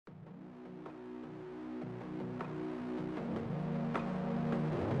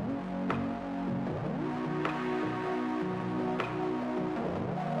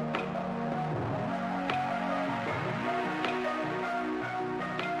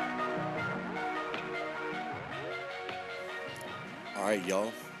All right,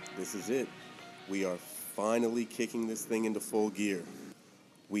 y'all, this is it. We are finally kicking this thing into full gear.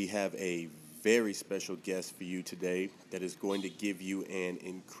 We have a very special guest for you today that is going to give you an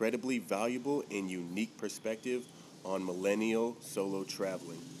incredibly valuable and unique perspective on millennial solo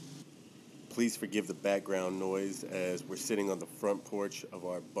traveling. Please forgive the background noise as we're sitting on the front porch of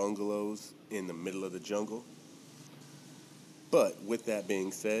our bungalows in the middle of the jungle. But with that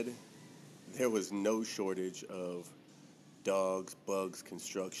being said, there was no shortage of dogs, bugs,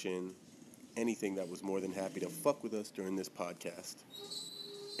 construction, anything that was more than happy to fuck with us during this podcast.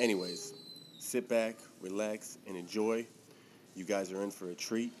 Anyways, sit back, relax, and enjoy. You guys are in for a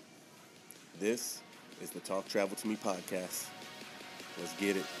treat. This is the Talk Travel to Me podcast. Let's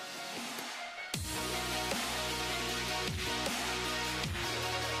get it.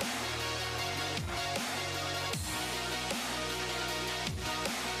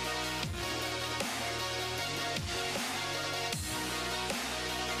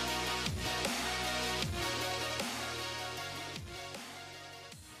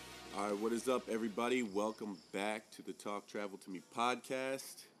 All right, what is up, everybody? Welcome back to the Talk Travel to Me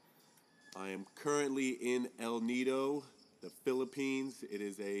podcast. I am currently in El Nido, the Philippines. It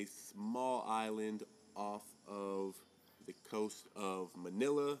is a small island off of the coast of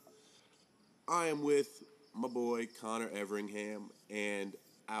Manila. I am with my boy Connor Everingham and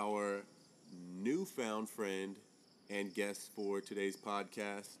our newfound friend and guest for today's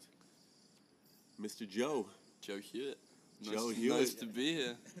podcast, Mr. Joe. Joe Hewett. Joe Hewett. Nice to be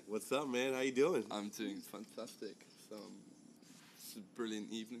here. What's up, man? How you doing? I'm doing fantastic. It's a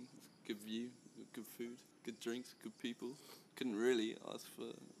brilliant evening. Good view, good food, good drinks, good people. Couldn't really ask for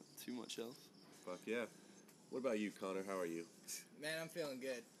too much else. Fuck yeah. What about you, Connor? How are you? Man, I'm feeling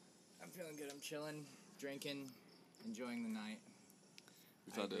good. I'm chilling, drinking, enjoying the night.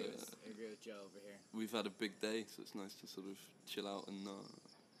 I agree with Joe over here. We've had a big day, so it's nice to sort of chill out and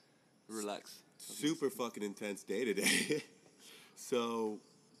relax. Super fucking intense day today. So,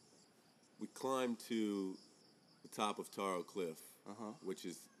 we climbed to the top of Taro Cliff, which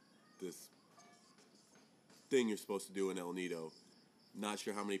is this thing you're supposed to do in El Nido. Not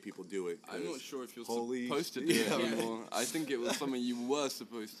sure how many people do it. I'm not sure if you're supposed to do it anymore. I think it was something you were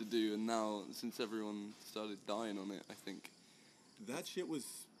supposed to do, and now, since everyone started dying on it, I think... That shit was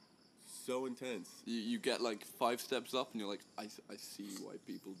so intense. You get like 5 steps up, and you're like, I see why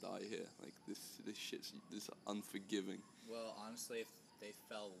people die here. Like, this shit's this unforgiving. Well, honestly, if they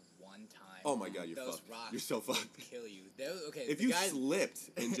fell one time... Oh my god, you're those fucked. rocks You're so fucked. Kill you. If you slipped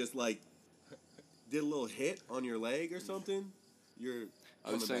and just like did a little hit on your leg or something, you're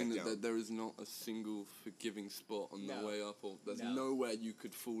I was saying that there is not a single forgiving spot on the way up, or there's nowhere you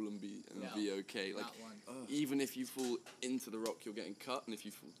could fall and be okay. Like, not one. even if you fall into the rock, you're getting cut, and if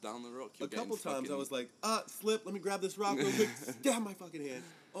you fall down the rock, you're getting A couple times fucking... I was like, slip, let me grab this rock real quick, stab my fucking hand.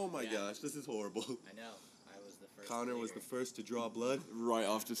 Oh my gosh, this is horrible. I know. I was the first. Connor was the first to draw blood. Right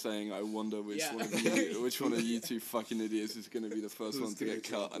after saying, I wonder which one of you two fucking idiots is going to be the first one to get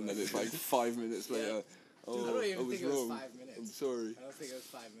cut, and then it's like 5 minutes later. I don't even think it was 5 minutes. I'm sorry. I don't think it was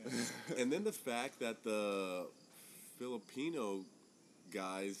 5 minutes. And then the fact that the Filipino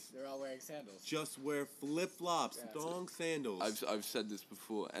guys... They're all wearing sandals. Just wear flip-flops, thong sandals. I've said this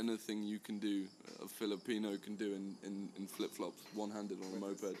before. Anything you can do, a Filipino can do in flip-flops, one-handed on a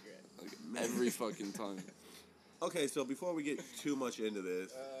moped. Like, every fucking time. Okay, so before we get too much into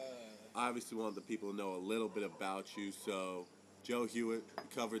this, I obviously want the people to know a little bit about you. So, Joe Hewett,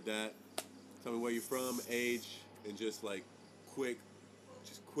 we covered that. Tell me where you're from, age, and just like quick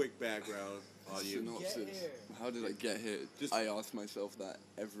background on you. Synopsis. How did I get here? I ask myself that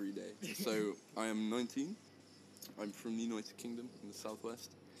every day. So I am 19. I'm from the United Kingdom in the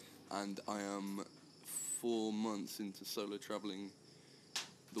southwest, and I am 4 months into solo traveling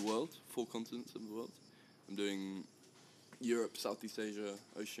the world, 4 continents of the world. I'm doing Europe, Southeast Asia,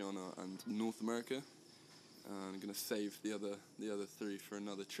 Oceania, and North America. I'm gonna save the other 3 for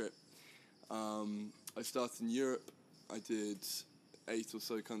another trip. I started in Europe. I did 8 or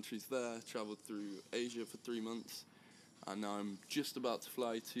so countries there, travelled through Asia for 3 months, and now I'm just about to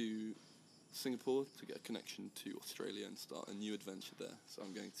fly to Singapore to get a connection to Australia and start a new adventure there. So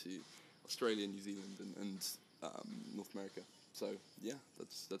I'm going to Australia, New Zealand, and North America. So yeah,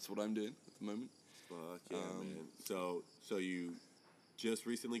 that's what I'm doing at the moment. Fuck yeah, man. So you just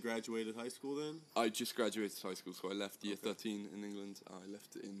recently graduated high school then? I just graduated high school, so I left year 13 in England. I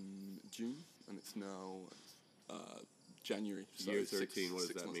left in June, and it's now January. So year 13, what does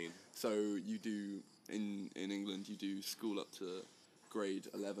that months. mean? So you do, in England, you do school up to grade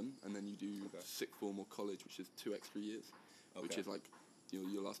 11, and then you do sixth form or college, which is 2 extra years, which is like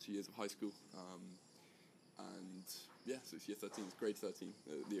your last 2 years of high school. and yeah, so it's year 13, it's grade 13,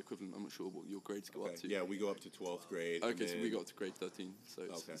 the equivalent. I'm not sure what your grades go up to. Yeah, we go up to 12th grade. Okay, so we got up to grade 13, so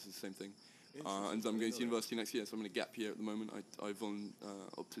it's the same thing. And I'm going to university next year, so I'm in a gap year at the moment. I've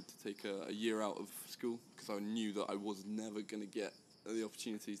opted to take a year out of school because I knew that I was never going to get the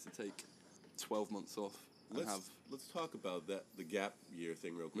opportunities to take 12 months off. Let's talk about the gap year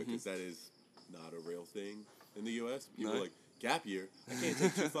thing real quick, because that is not a real thing in the U.S. People are like, gap year? I can't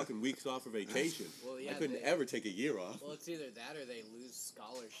take 2 fucking weeks off for vacation. Well, yeah, I couldn't ever take a year off. Well, it's either that or they lose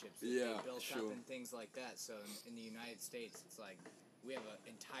scholarships that they built up and things like that. So in the United States, it's like we have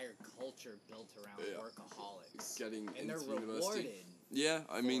an entire culture built around workaholics. And they're rewarded. University. Yeah,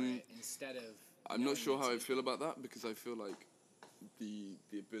 I mean, instead of I'm not sure how I feel about that, because I feel like the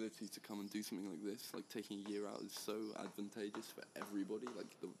ability to come and do something like this, like taking a year out, is so advantageous for everybody. Like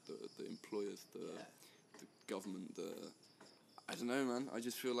the employers, the government, I don't know, man. I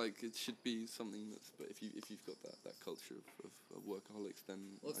just feel like it should be something that's. But if you've got that culture of workaholics, then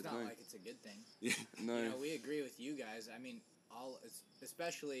it's not like it's a good thing. Yeah, no. You know, we agree with you guys. I mean,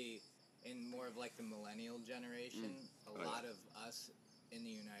 especially in more of like the millennial generation, a lot of us in the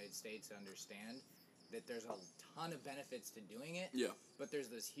United States understand that there's a ton of benefits to doing it. Yeah. But there's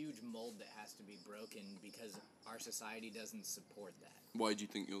this huge mold that has to be broken because our society doesn't support that. Why do you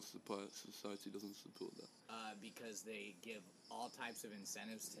think your society doesn't support that? Because they give all types of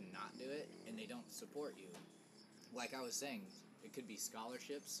incentives to not do it, and they don't support you. Like I was saying, it could be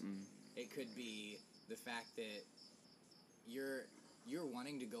scholarships. It could be the fact that you're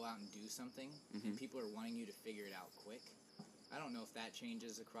wanting to go out and do something, and people are wanting you to figure it out quick. I don't know if that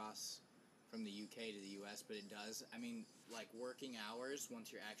changes across from the UK to the US, but it does. I mean, like working hours,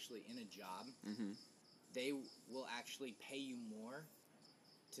 once you're actually in a job, they will actually pay you more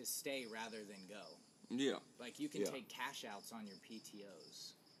to stay rather than go. Yeah. Like you can take cash outs on your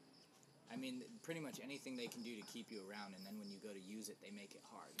PTOs. I mean, pretty much anything they can do to keep you around, and then when you go to use it, they make it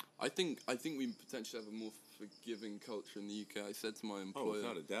hard. I think we potentially have a more forgiving culture in the UK. I said to my employer,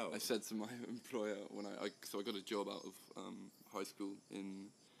 without a doubt. I said to my employer when I got a job out of high school in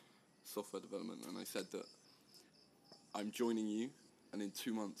software development, and I said that I'm joining you, and in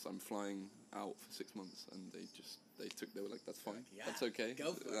 2 months I'm flying out for 6 months, and they were like, that's fine, that's okay.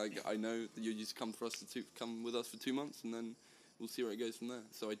 Go for it. I know that you just come with us for 2 months, and then we'll see where it goes from there.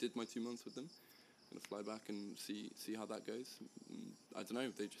 So I did my 2 months with them. I'm gonna fly back and see how that goes. And I don't know.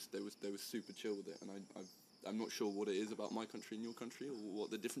 They were super chill with it, and I'm not sure what it is about my country and your country, or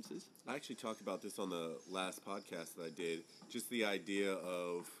what the difference is. I actually talked about this on the last podcast that I did. Just the idea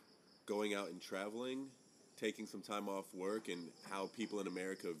of going out and traveling, taking some time off work, and how people in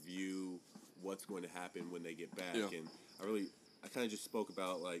America view what's going to happen when they get back. Yeah. And I kind of just spoke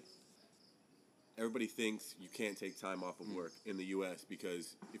about, like, everybody thinks you can't take time off of work in the U.S.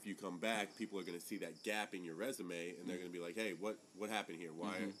 because if you come back, people are going to see that gap in your resume, and they're going to be like, hey, what happened here?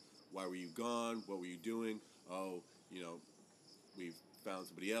 Why were you gone? What were you doing? Oh, we've found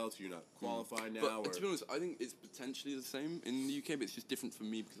somebody else. You're not qualified now. But to be honest, I think it's potentially the same in the UK, but it's just different for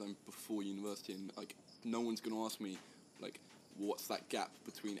me because I'm before university, and like no one's going to ask me like what's that gap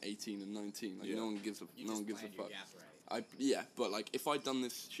between 18 and 19. Like no one gives a fuck. Gap right. But like if I'd done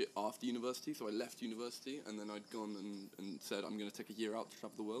this shit after university, so I left university and then I'd gone and said I'm going to take a year out to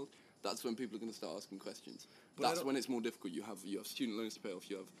travel the world, that's when people are going to start asking questions. But that's when it's more difficult. You have student loans to pay off.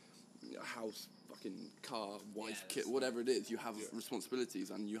 You have a house, fucking car, wife, kid, whatever it is. You have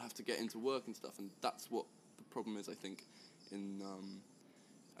responsibilities, and you have to get into work and stuff. And that's what the problem is, I think.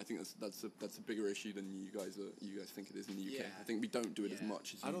 I think that's a bigger issue than you guys think it is in the UK. I think we don't do it as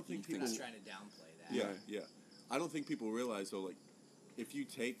much as I don't think people. I'm trying to downplay that. Yeah. I don't think people realize though, like, if you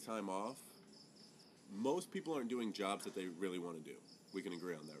take time off, most people aren't doing jobs that they really want to do. We can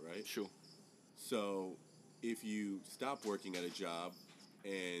agree on that, right? Sure. So, if you stop working at a job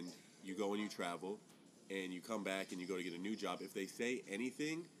and you go and you travel and you come back and you go to get a new job, if they say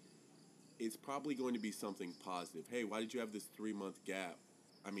anything, it's probably going to be something positive. Hey, why did you have this 3-month gap?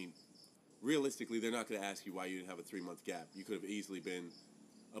 I mean, realistically, they're not going to ask you why you didn't have a 3-month gap. You could have easily been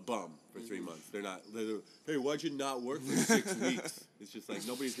a bum for 3 months. They're hey, why'd you not work for 6 weeks? It's just like,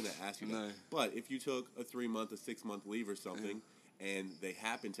 nobody's going to ask you that. No. But if you took a 3-month, a 6-month leave or something, and they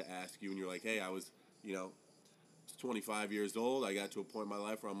happen to ask you, and you're like, hey, I was 25 years old. I got to a point in my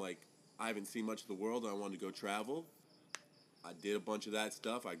life where I'm like, I haven't seen much of the world, and I wanted to go travel. I did a bunch of that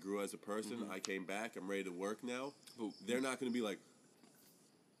stuff. I grew as a person. I came back. I'm ready to work now. They're not going to be like,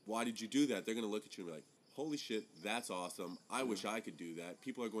 why did you do that? They're going to look at you and be like, holy shit, that's awesome. I wish I could do that.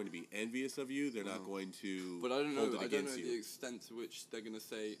 People are going to be envious of you. They're not going to But I don't know. hold it against you. The extent to which they're going to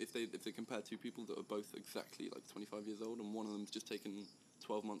say, if they compare two people that are both exactly like 25 years old, and one of them's just taken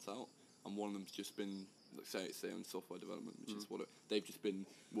 12 months out, and one of them's just been like say in software development, which is what they've just been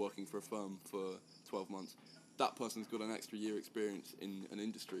working for a firm for 12 months. That person's got an extra year experience in an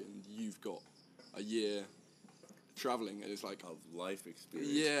industry, and you've got a year traveling, and it's like of life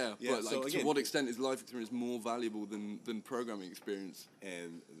experience. Yeah, but like, so again, to what extent is life experience more valuable than programming experience?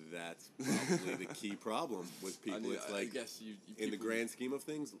 And that's probably the key problem with people. It's like, I guess you in the grand scheme of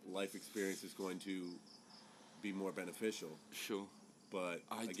things, life experience is going to be more beneficial. Sure. But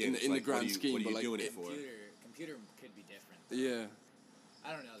in again, it's the like, grand what scheme, are you but like, doing it for? Computer could be different, though. Yeah.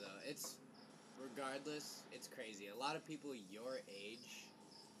 I don't know, though. It's, regardless, it's crazy. A lot of people your age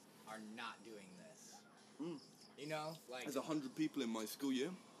are not doing this. You know? Like, There's 100 people in my school year.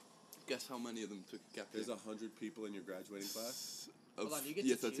 Guess how many of them took a gap year? There's 100 people in your graduating class? hold on, you get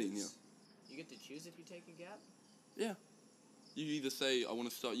year to 13, choose? You get to choose if you take a gap? yeah. You either say, I want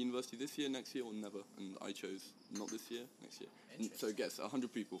to start university this year, next year, or never. And I chose not this year, next year. So guess,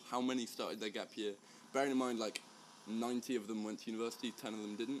 100 people. How many started their gap year? Bearing in mind, like, 90 of them went to university, 10 of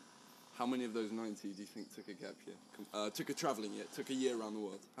them didn't. How many of those 90 do you think took a gap year? Took a travelling year, took a year around the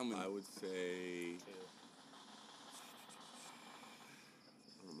world? How many? I would say... 2.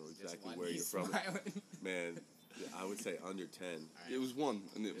 I don't know Just exactly one. where you're He's from. smiling. Man, yeah, I would say under 10. It was one,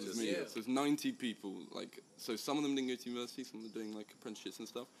 and it was Just me. you. So it's 90 people. Like, so some of them didn't go to university, some of them doing like apprenticeships and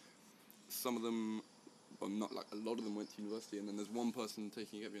stuff. Some of them, well, not like a lot of them went to university, and then there's one person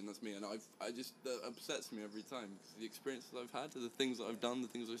taking a gap year, and that's me. And I just that upsets me every time because the experiences I've had, the things that I've done, the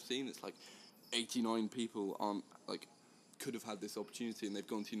things I've seen. It's like 89 people aren't like could have had this opportunity, and they've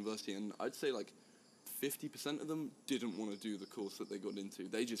gone to university, and I'd say like 50% of them didn't want to do the course that they got into.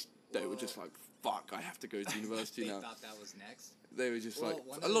 They were just like, fuck, I have to go to university They now. thought that was next. They were just Well, like,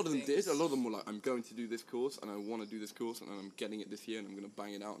 one a of lot the of them did. things- A lot of them were like, I'm going to do this course, and I want to do this course, and I'm getting it this year, and I'm going to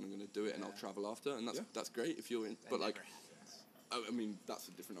bang it out, and I'm going to do it, and I'll travel after, and that's great if you're in. That But like, never happens. I mean, that's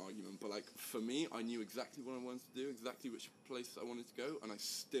a different argument. But like, for me, I knew exactly what I wanted to do, exactly which place I wanted to go, and I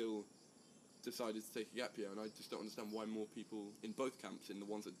still decided to take a gap year, and I just don't understand why more people in both camps, in the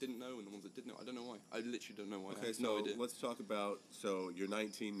ones that didn't know and the ones that did know. I don't know why. I literally don't know why. I Okay, have so no idea. let's talk about, so you're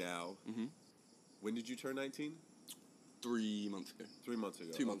 19 now. Mm-hmm. When did you turn 19? 3 months ago. 3 months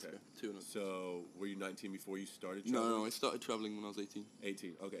ago. 2 months okay. ago. 2 and a half. So were you 19 before you started traveling? No, I started traveling when I was 18.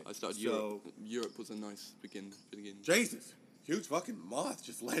 18, okay. I started so, Europe. Europe was a nice begin. Jesus! Huge fucking moth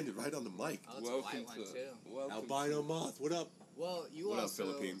just landed right on the mic. Oh, it's a white one, too. Welcome Albino moth, what up? Well, you What up, also...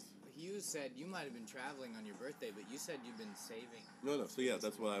 Philippines? You said you might have been traveling on your birthday, but you said you've been saving. No, so yeah,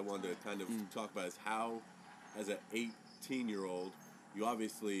 that's what I wanted to kind of talk about is how, as an 18-year-old, you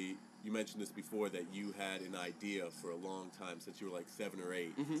obviously, you mentioned this before, that you had an idea for a long time, since you were like 7 or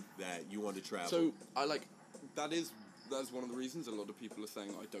 8, that you wanted to travel. So, that's one of the reasons a lot of people are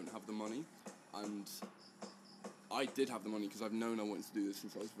saying I don't have the money, and I did have the money because I've known I wanted to do this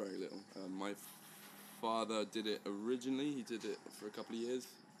since I was very little. My father did it originally, he did it for a couple of years,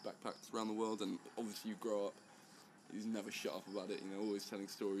 backpacked around the world, and obviously you grow up, he's never shut up about it, you know, always telling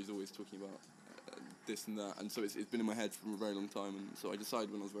stories, always talking about this and that, and so it's been in my head for a very long time, and so I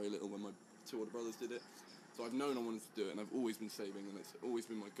decided when I was very little, when my 2 older brothers did it, so I've known I wanted to do it, and I've always been saving, and it's always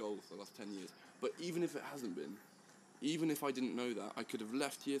been my goal for the last 10 years, but even if it hasn't been, even if I didn't know that, I could have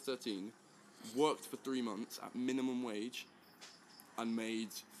left year 13, worked for 3 months at minimum wage, and made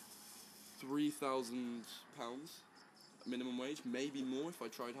 £3,000 minimum wage, maybe more if I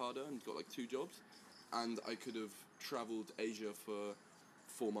tried harder and got like 2 jobs, and I could have travelled Asia for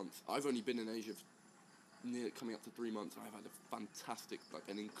 4 months. I've only been in Asia for nearly coming up to 3 months, and I've had a fantastic, like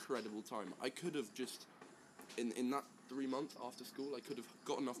an incredible time. I could have just, in that 3 months after school, I could have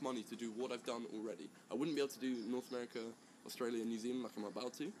got enough money to do what I've done already. I wouldn't be able to do North America, Australia, and New Zealand like I'm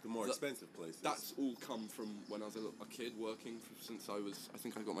about to. The more expensive places. That's all come from when I was a kid working since I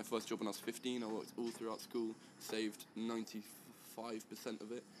think I got my first job when I was 15. I worked all throughout school, saved 95%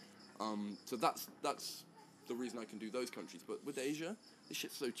 of it. So that's the reason I can do those countries. But with Asia, this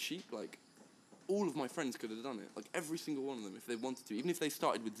shit's so cheap. Like, all of my friends could have done it. Like, every single one of them, if they wanted to. Even if they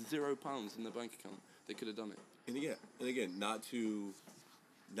started with £0 in their bank account, they could have done it. And again, not to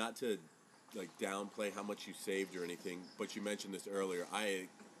like downplay how much you saved or anything, but you mentioned this earlier. I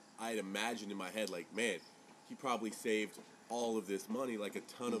had imagined in my head, like, man, he probably saved all of this money, like a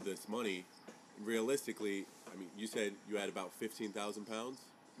ton of this money. Realistically, I mean, you said you had about 15,000 pounds?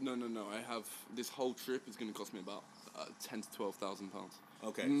 No. I have, this whole trip is going to cost me about £10,000 to £12,000.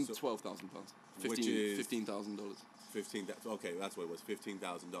 Okay. So £12,000. Which is $15,000. Okay, that's what it was,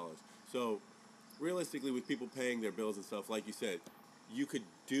 $15,000. So, realistically, with people paying their bills and stuff, like you said, you could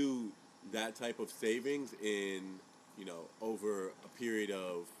do that type of savings in, over a period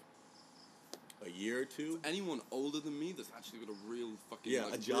of a year or two. Anyone older than me that's actually got a real fucking Yeah,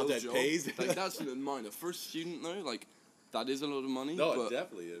 like, a job real that pays. Like that's mine. A first student though, like that is a lot of money. No, but, it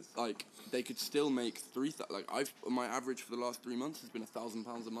definitely is. Like they could still make my average for the last 3 months has been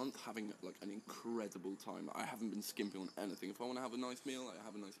 £1,000 a month, having like an incredible time. I haven't been skimping on anything. If I want to have a nice meal, I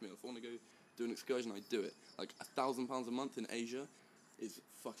have a nice meal. If I want to go do an excursion, I do it. Like £1,000 a month in Asia is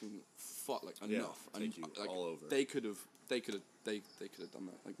fucking enough. Take you like, all over. They could have done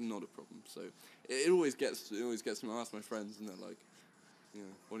that. Like not a problem. So it always gets me. I ask my friends and they're like, yeah,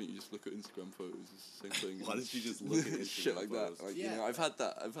 why don't you just look at Instagram photos? It's the same thing. Why don't you just look at Instagram shit like photos? that? Like, Yeah. you know, I've had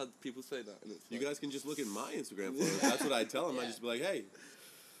people say that, and it's You like, guys can just look at my Instagram photos. That's what I tell them. I Yeah. just be like, hey,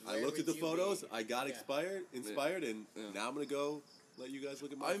 I Where looked at would the you photos. be? I got Yeah. inspired, and Yeah. now I'm gonna go let you guys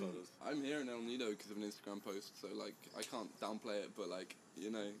look at my photos. I'm here in El Nido because of an Instagram post, so like I can't downplay it, but like you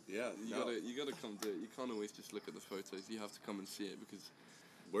know, Yeah, you no. gotta come do it. You can't always just look at the photos. You have to come and see it because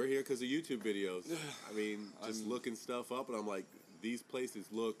We're here because of YouTube videos. I mean, just I'm- looking stuff up, and I'm like, these places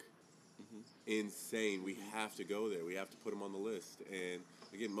look insane. We have to go there. We have to put them on the list. And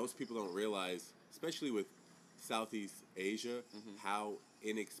again, most people don't realize, especially with Southeast Asia, how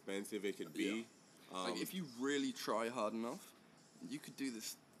inexpensive it could be. like if you really try hard enough, you could do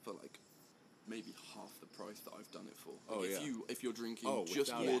this for like maybe half the price that I've done it for. Like if you're drinking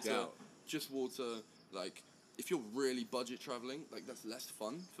just without a water, doubt. like if you're really budget traveling, like that's less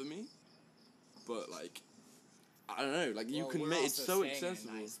fun for me. But like I don't know, like you Well, can we're make it's also so staying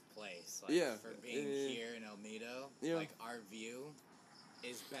accessible. in a nice place. Like, Yeah. For being Yeah. here in El Nido, Yeah. like our view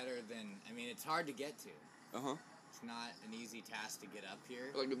is better than. I mean, it's hard to get to. Uh-huh. It's not an easy task to get up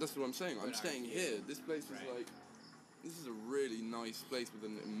here. Like that's what I'm saying. I'm But our staying view- here. This place is right. like this is a really nice place with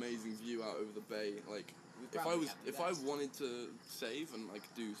an amazing view out over the bay. Like We if I probably was have the if I best. wanted to save and like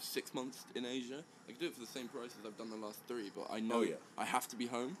do 6 months in Asia, I could do it for the same price as I've done the last 3, but I know Oh, yeah. I have to be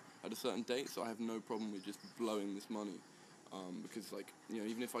home at a certain date, so I have no problem with just blowing this money. Because like you know,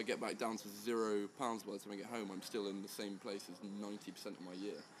 even if I get back down to £0 by the time I get home, I'm still in the same place as 90% of my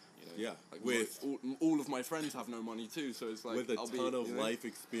year. You know? Yeah, Like with- all of my friends have no money too, so it's like with a I'll ton be, of you know? life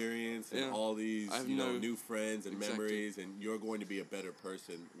experience and Yeah. all these I have new friends and Exactly. memories, and you're going to be a better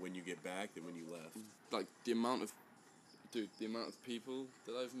person when you get back than when you left. Like the amount of people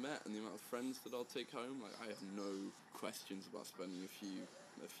that I've met and the amount of friends that I'll take home, like I have no questions about spending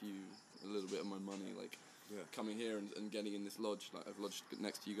a little bit of my money, like coming here and getting in this lodge. Like I've lodged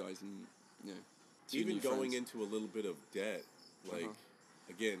next to you guys, and you know, two Even new going friends. into a little bit of debt, like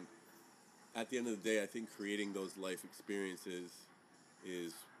again, at the end of the day, I think creating those life experiences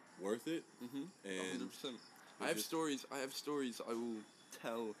is worth it. And 100%. I have stories I will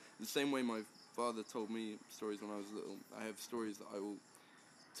tell the same way my father told me stories when I was little. I have stories that I will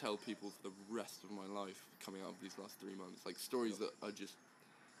tell people for the rest of my life coming out of these last 3 months. Like stories that are just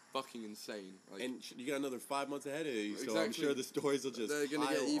fucking insane. Like, and you got another 5 months ahead of you, so I'm Exactly. sure the stories will just they're gonna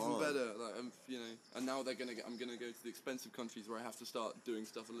pile get even on. better. Like you know, and now I'm gonna go to the expensive countries where I have to start doing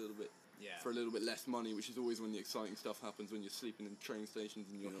stuff a little bit for a little bit less money, which is always when the exciting stuff happens, when you're sleeping in train stations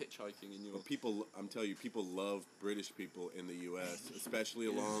and you're hitchhiking and you're. But people, I'm telling you, people love British people in the U.S., especially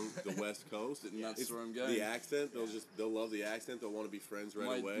along the West Coast. And that's It's where I'm going. The accent, they'll love the accent. They'll want to be friends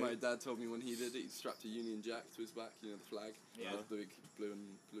right away. My dad told me when he did it, he strapped a Union Jack to his back, you know, the flag. Yeah. The big blue,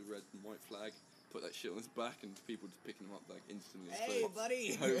 red, and white flag. Put that shit on his back, and people just picking him up like instantly. Hey, So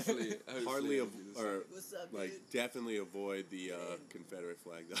buddy. Hopefully, Hardly, it'll be the same. What's up, like, dude? definitely avoid the Confederate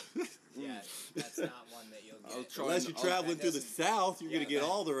flag, though. Yeah, that's not one that you'll get. I'll try Unless and- you're traveling that through the doesn't- South, you're yeah, gonna get that-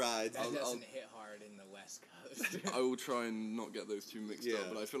 all the rides. That I'll- doesn't hit hard in the West Coast. I will try and not get those two mixed Yeah. up,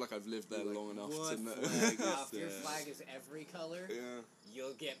 but I feel like I've lived there You're like, long enough what to know. flag Now, is if your that? flag is every color, Yeah.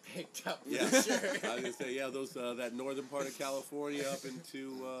 you'll get picked up for Yeah, sure. I was gonna say those that northern part of California up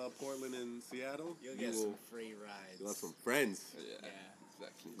into Portland and Seattle. You'll you get will some free rides. you'll have some friends. Yeah, Yeah.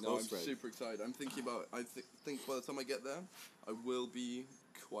 exactly. No, Close I'm friends. super excited. I'm thinking about. I think by the time I get there, I will be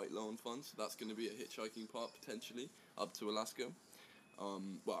quite low on funds. So that's going to be a hitchhiking part potentially up to Alaska. Well,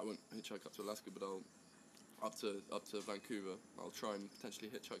 I won't hitchhike up to Alaska, but I'll up to Vancouver. I'll try and potentially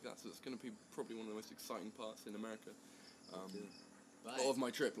hitchhike that. So it's going to be probably one of the most exciting parts in America. But Of my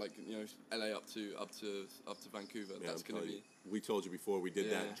trip, like you know, LA up to Vancouver. Yeah, That's I'm going to telling be. you. We told you before we did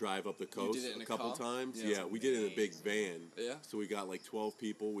Yeah. that drive up the did coast it in a a couple car? times. Yeah. Yeah, we did it in a big van. Yeah? So we got like 12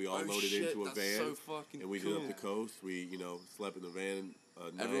 people. We all Oh, loaded shit, into a that's van, so fucking and we did up cool. the coast. We slept in the van.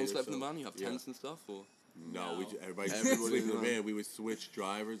 A night Everyone or slept in so. the van. You have Yeah. tents and stuff, or No, No. everybody Everybody sleep in the in the van. van. We would switch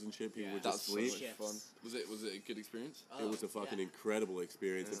drivers and shit. People Yeah. would that's just so sleep. much Shifts. fun. Was it a good experience? It was a fucking yeah. incredible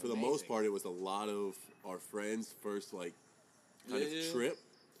experience, and It's for the most amazing. part, it was a lot of our friends' first kind of Yeah. trip,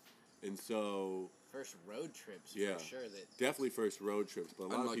 and so first road trips Yeah. for sure. That definitely first road trips. But a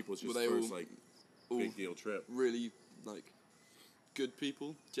lot And, of like, people's were just they first all- all big deal trip. really like good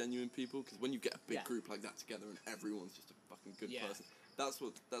people, genuine people. Because when you get a big group like that together and everyone's just a fucking good person, that's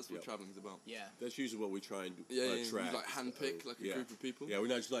what traveling's about. Yeah, that's usually what we try and You attract. like handpick like a group of people. Yeah, we're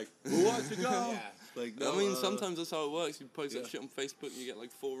not just like, who wants to go? Like, no, I mean, sometimes that's how it works. You post that yeah. shit on Facebook and you get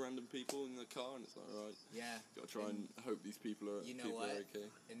like 4 random people in the car, and it's like, all right, gotta try and hope these people are okay.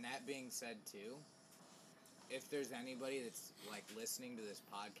 And that being said too, if there's anybody that's like listening to this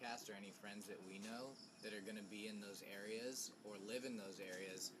podcast or any friends that we know that are gonna be in those areas or live in those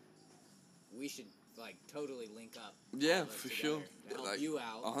areas, we should like totally link up. Yeah, for sure. To help like, you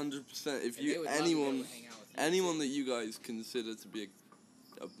out. 100%. If And they you would love to be able to hang out with you anyone too. that you guys consider to be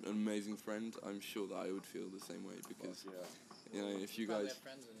an amazing friend, I'm sure that I would feel the same way because you know, if you probably guys have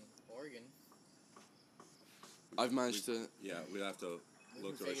friends in Oregon. I've managed to we'd have to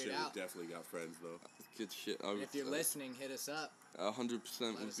look through our shit. out. We've definitely got friends though. good shit. And if you're listening, hit us up. 100%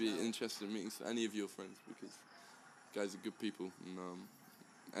 would us be know. interested in meeting any of your friends because guys are good people and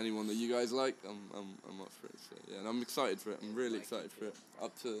anyone that you guys like, I'm up for it. So yeah, and I'm excited for it. I'm really excited for it.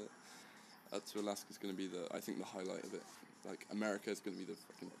 Up to Alaska's going to be I think the highlight of it. Like America is going to be the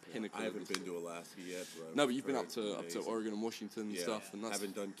fucking pinnacle. I haven't been to Alaska yet, bro. No, but you've been up to Oregon and Washington and stuff, and I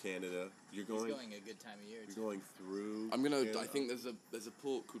haven't done Canada. You're going. He's going a good time of year. You're going through. I'm gonna. Canada? I think there's a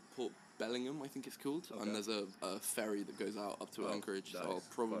port called Port Bellingham, I think it's called, and there's a ferry that goes out up to Anchorage. Nice. So I'll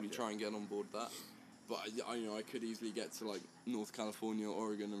probably try and get on board that. But I could easily get to like North California,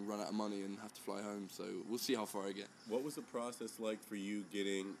 Oregon, and run out of money and have to fly home. So we'll see how far I get. What was the process like for you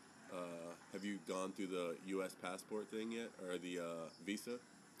getting? Have you gone through the U.S. passport thing yet, or the visa?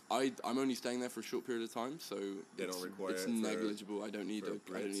 I'm only staying there for a short period of time, so They don't require it's it for- negligible. I don't need For I don't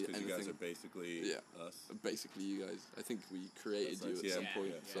Brits, need because you guys anything. are basically us. Basically, you guys. I think we created That's you nice. at some Yeah, point,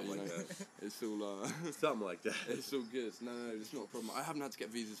 yeah, so you something know, like that. it's all. Something like that. It's all good. No, it's not a problem. I haven't had to get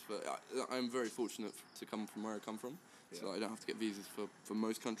visas for. I'm very fortunate to come from where I come from, so I don't have to get visas for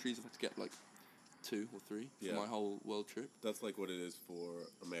most countries. I've had to get like 2 or 3 for my whole world trip. That's like what it is for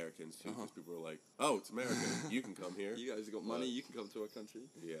Americans too, because people are like, "Oh, it's America. You can come here. You guys have got money. You can come to our country.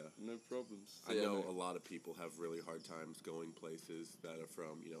 Yeah, No problems. So I know a lot of people have really hard times going places that are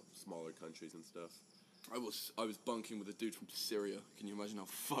from smaller countries and stuff. I was bunking with a dude from Syria. Can you imagine how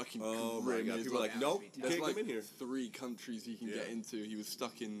fucking Oh my grim god! his People are life- like, "Nope, you There's can't like come in here." 3 countries you can get into. He was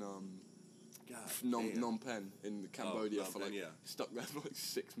stuck in God, Phnom Penh in Cambodia Phnom for Penh, like yeah. stuck there for like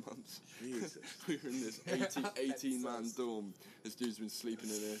 6 months. Jesus. We were in this 18 man dorm. This dude's been sleeping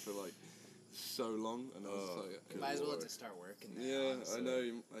in there for like so long, and I was like, You might as well just start working there. yeah, honestly. I know.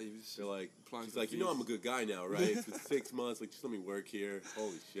 He was They're like, applying he's for like, I'm a visas. good guy now, right? It's been 6 months. Like, just let me work here.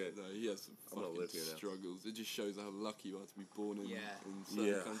 Holy shit. No, he has some I'm gonna fucking live here now. struggles. It just shows how lucky you are to be born in certain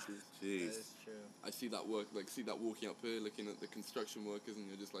Yeah. countries. That Jeez. is true. I see that walking up here, looking at the construction workers, and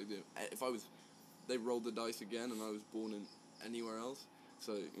you're just like, if I was, they rolled the dice again, and I was born in anywhere else,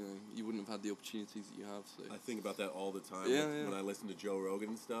 so you wouldn't have had the opportunities that you have. So I think about that all the time when I listen to Joe Rogan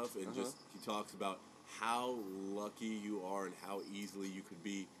and stuff, and just he talks about how lucky you are and how easily you could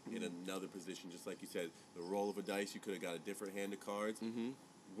be in another position. Just like you said, the roll of a dice, you could have got a different hand of cards. Mm-hmm.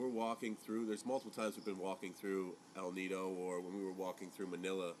 We're walking through, there's multiple times we've been walking through El Nido, or when we were walking through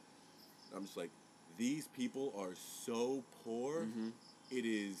Manila, I'm just like, these people are so poor, it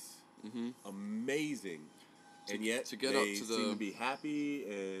is amazing. And yet, to get they up to seem the- to be happy,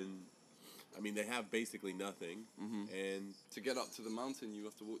 and I mean, they have basically nothing. And to get up to the mountain, you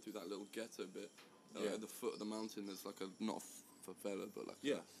have to walk through that little ghetto bit. At the foot of the mountain, there's like not a favela, but like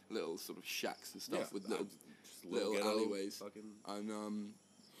little sort of shacks and stuff with little just little ghetto alleyways. fucking- And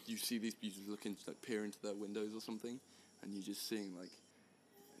you see these people just look into, like, peer into their windows or something, and you're just seeing like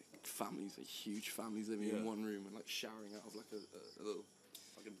families, like huge families living in one room and like showering out of like a little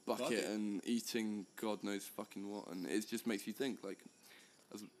fucking bucket and eating God knows fucking what, and it just makes you think like,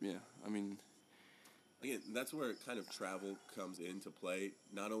 I mean. Again, that's where kind of travel comes into play,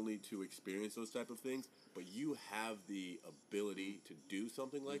 not only to experience those type of things, but you have the ability to do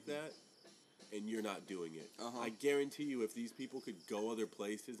something like that, and you're not doing it. I guarantee you, if these people could go other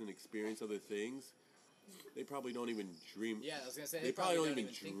places and experience other things, they probably don't even dream. Yeah, I was gonna say They probably don't even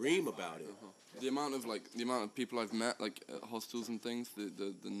think dream that far. about it. The amount of people I've met, like at hostels and things,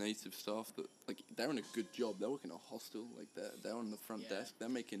 the native staff that like they're in a good job. They're working at a hostel, like they're on the front desk. They're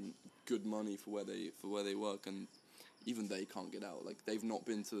making good money for where they work, and even they can't get out. Like they've not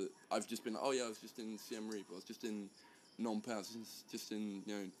been to. I've just been. Oh yeah, I was just in Siem Reap. I was just in Phnom Penh. I was just in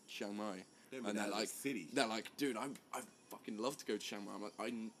Chiang Mai. And they're like, city. They're like, dude, I fucking love to go to Chiang Mai. I'm like,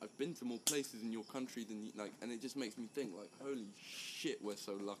 I've been to more places in your country than you, like, and it just makes me think like, holy shit, we're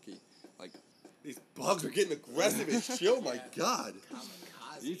so lucky. Like, These bugs are getting aggressive as shit. Oh my god.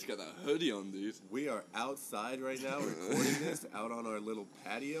 Kamikaze. You need to get that hoodie on, dude. We are outside right now recording this out on our little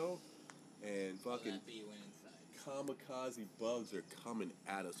patio, and fucking kamikaze bugs are coming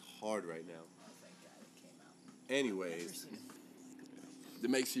at us hard right now. Oh, thank God it came out. Anyways, It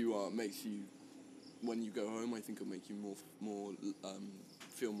makes you when you go home. I think it'll make you more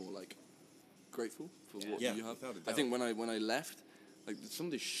feel more like grateful for what you have. without a doubt. I think when I left, like some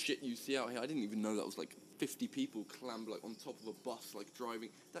of the shit you see out here, I didn't even know that was like 50 people clammed like on top of a bus, like driving.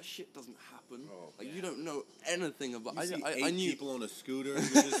 That shit doesn't happen. You don't know anything about. you see I eight knew people on a scooter, and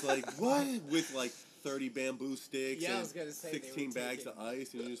you're just like, what? With like 30 bamboo sticks Yeah, I and was gonna say 16 bags of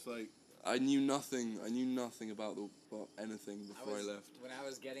ice, and you're just like, I knew nothing about anything before I left. When I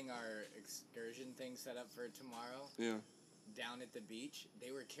was getting our excursion thing set up for tomorrow, Yeah. down at the beach,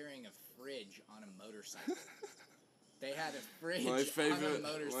 they were carrying a fridge on a motorcycle. They had a fridge My on a favorite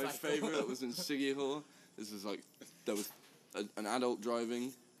motorcycle. was in Siggy Hall. This is like there was an adult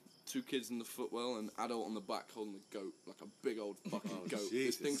driving, 2 kids in the footwell, and an adult on the back holding a goat, like a big old fucking goat. Jesus.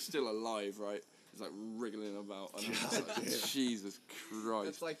 This thing's still alive, right? It's like wriggling about. And I'm just like, Jesus Christ.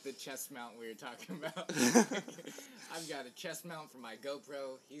 That's like the chest mount we were talking about. I've got a chest mount for my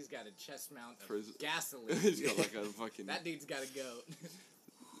GoPro. He's got a chest mount For his- of gasoline. He's got like a fucking That dude's got a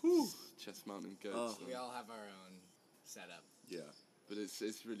goat. chest mounting goat. Oh. We all have our own setup. yeah. But it's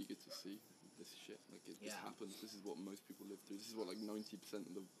really good to see this shit. Like this happens. This is what most people live through. This is what like 90%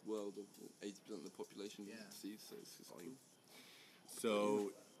 of the world or 80% of the population sees. So it's just cool.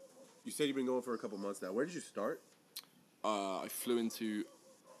 So, you said you've been going for a couple months now. Where did you start? I flew into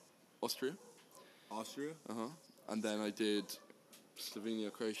Austria. Austria? And then I did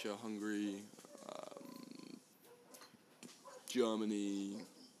Slovenia, Croatia, Hungary, Germany,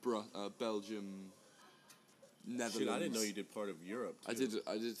 Belgium, Netherlands. Shit, I didn't know you did part of Europe, too.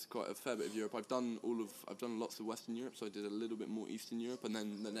 I did quite a fair bit of Europe. I've done lots of Western Europe, so I did a little bit more Eastern Europe, and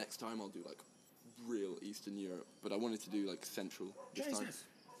then the next time I'll do like real Eastern Europe. But I wanted to do like Central this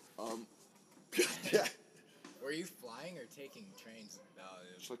time. Were you flying or taking trains?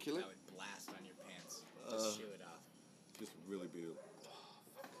 Shall I kill it? That would blast on your pants. Just shoo it off. Just really beautiful.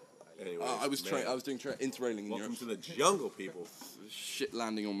 Anyway, I was doing interrailing in Welcome Europe. to the jungle, people. Shit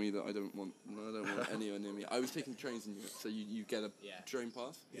landing on me that I don't want. No, I don't want anywhere near me. I was taking trains in Europe, so you get a train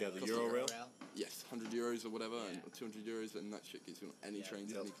pass. Yeah, the Cost Euro rail. Yes, €100 or whatever, and 200 euros, and that shit gets you on any train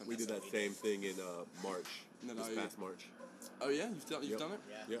to any country. We did that same thing in March. This past March. Oh yeah, you've done it.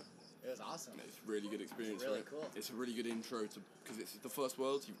 Yeah. It was awesome. It's a really good experience. Really right? cool. It's a really good intro to because it's the first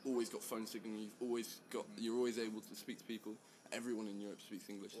world. You've always got phone signal. You're always able to speak to people. Everyone in Europe speaks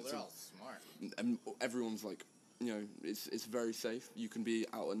English. Well, they're all smart. And everyone's like, it's very safe. You can be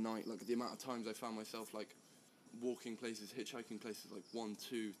out at night. Like the amount of times I found myself like walking places, hitchhiking places, like 1,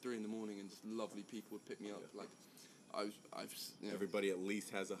 2, 3 in the morning, and just lovely people would pick me up. Like Everybody at least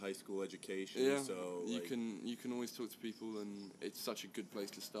has a high school education. Yeah, so you can always talk to people, and it's such a good place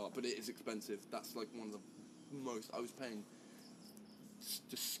to start. But it is expensive. That's like one of the most. I was paying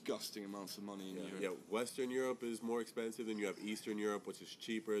disgusting amounts of money in Europe. Yeah, Western Europe is more expensive. Then you have Eastern Europe, which is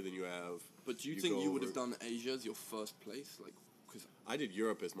cheaper. Then you have. But do you think you would have done Asia as your first place? Like, because I did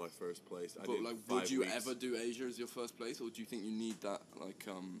Europe as my first place. But like, would you ever do Asia as your first place, or do you think you need that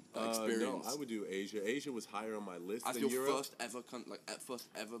that experience? No, I would do Asia. Asia was higher on my list as than your Europe. first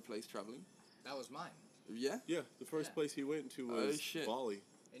ever place traveling. That was mine. Yeah. Yeah, the first place he went to was Bali.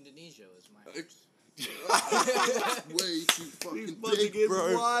 Indonesia was my first. Way too fucking These bugs are big, getting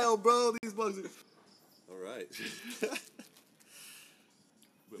bro. wild, bro. These bugs are... All right.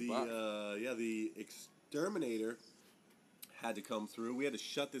 The exterminator had to come through. We had to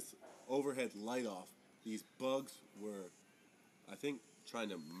shut this overhead light off. These bugs were, I think, trying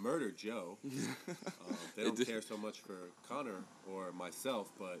to murder Joe. They don't care so much for Connor or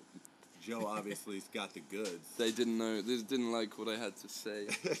myself, but Joe obviously's got the goods. They didn't know. They didn't like what I had to say.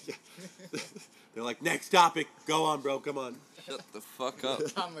 They're like, next topic. Go on, bro. Come on. Shut the fuck up.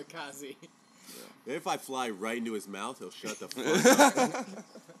 Kamikaze. Maybe if I fly right into his mouth, he'll shut the fuck up.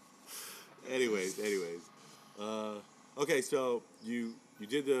 Anyways. Okay, so you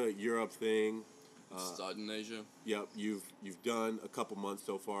did the Europe thing. Started in Asia. Yep, you've done a couple months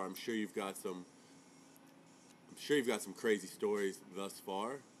so far. I'm sure you've got some crazy stories thus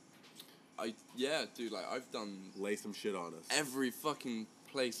far. Dude. Like I've done. Lay some shit on us. Every fucking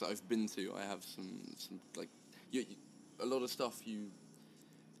place that I've been to, I have some like a lot of stuff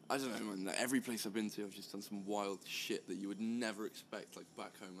I don't know, man. Like, every place I've been to, I've just done some wild shit that you would never expect, like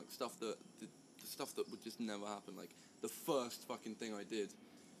back home, like stuff that the stuff that would just never happen. Like the first fucking thing I did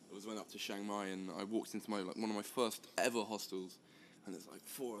was went up to Chiang Mai, and I walked into one of my first ever hostels, and there's like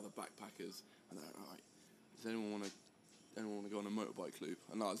 4 other backpackers, and they're like, all right, does anyone want to anyone want to go on a motorbike loop?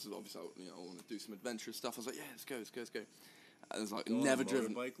 And I was obviously, I want to do some adventurous stuff. I was like, yeah, let's go. And I was like, never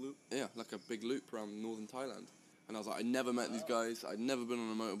driven. Motorbike loop? Yeah, like a big loop around northern Thailand. And I was like, I never met these guys. I'd never been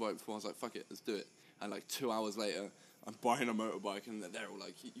on a motorbike before. I was like, fuck it, let's do it. And like 2 hours later, I'm buying a motorbike, and they're all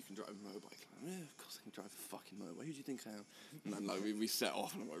like, you can drive a motorbike. I'm like, yeah, of course I can drive a fucking motorbike. Who do you think I am? And then like we set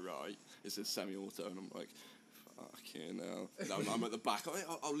off, and I'm like, right, it's a semi-auto, and I'm like, fucking hell. And I'm at the back.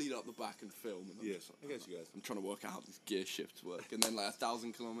 I'll lead up the back and film. And Yeah, I guess you guys. I'm trying to work out how these gear shifts work. And then like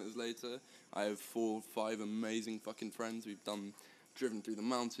 1,000 kilometers later, I have 4 or 5 amazing fucking friends. We've driven through the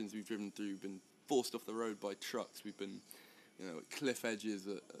mountains. We've been forced off the road by trucks. We've been, at cliff edges,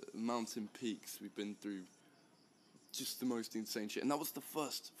 at mountain peaks. We've been through just the most insane shit. And that was the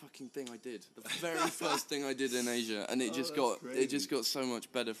first fucking thing I did. The very first thing I did in Asia. And it just got so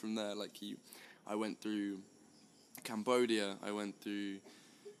much better from there. Like I went through Cambodia, I went through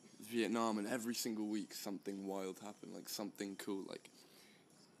Vietnam, and every single week something wild happened, like something cool, like...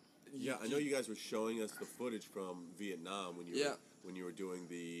 Yeah, I know you guys were showing us the footage from Vietnam when you were doing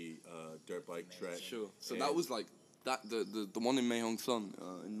the dirt bike trek. Sure. So that was like, the one in Mae Hong Son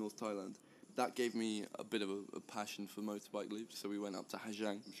in North Thailand, that gave me a bit of a passion for motorbike loops, so we went up to Ha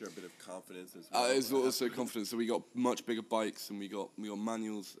Giang. I'm sure a bit of confidence as well. It was also confidence, so we got much bigger bikes, and we got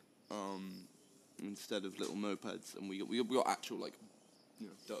manuals, instead of little mopeds, and we got actual like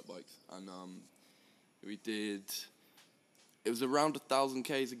dirt bikes, and we did. It was around 1,000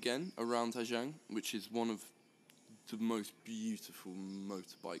 k's again around Ha Giang, which is one of the most beautiful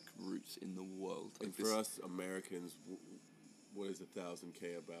motorbike routes in the world. And for us Americans, what is 1,000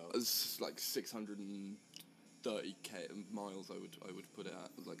 k about? It's like 630 miles. I would put it at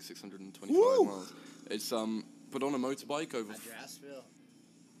like 625 miles. It's but on a motorbike over. How'd your ass feel?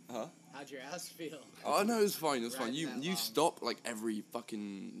 Huh? How'd your ass feel? Oh no, it was fine. It was fine. Riding that You long. stop like every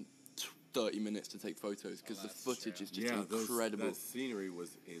fucking 30 minutes to take photos because the footage is just incredible. That scenery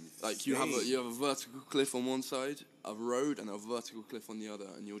was insane. Like you have a vertical cliff on one side, a road, and a vertical cliff on the other,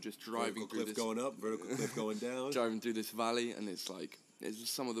 and you're just driving through this. Vertical cliff going up, vertical cliff going down. Driving through this valley, and it's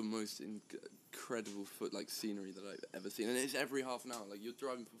just some of the most incredible scenery that I've ever seen. And it's every half an hour. Like you're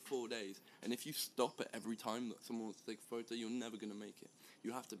driving for 4 days, and if you stop at every time that someone wants to take a photo, you're never gonna make it.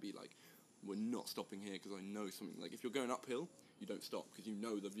 You have to be like, we're not stopping here because I know something. Like if you're going uphill, you don't stop because you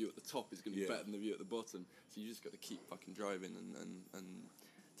know the view at the top is going to be better than the view at the bottom. So you just got to keep fucking driving and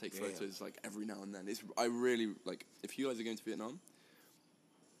take photos like every now and then. I really like, if you guys are going to Vietnam,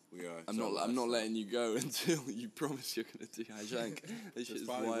 we are. I'm not letting you go until you promise you're going to do Ha Giang. This shit is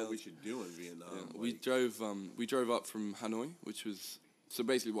probably wild. what we should do in Vietnam. Yeah. We drove up from Hanoi, which was, so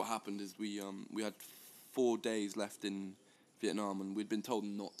basically what happened is we had 4 days left in Vietnam, and we'd been told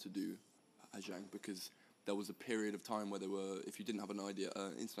not to do Ha Giang because there was a period of time where they were, if you didn't have an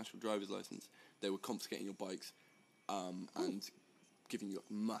international driver's license, they were confiscating your bikes and giving you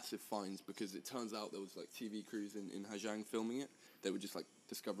massive fines, because it turns out there was like TV crews in Ha Giang filming it. They were just like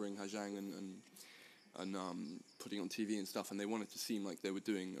discovering Ha Giang and putting it on TV and stuff, and they wanted to seem like they were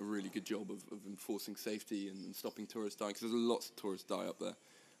doing a really good job of enforcing safety and stopping tourists dying, because there's lots of tourists die up there.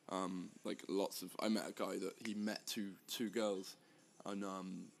 I met a guy that he met two girls, and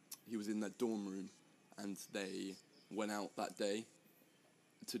he was in their dorm room, and they went out that day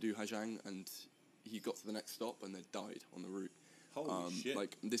to do Ha Giang, and he got to the next stop and they died on the route. Holy shit!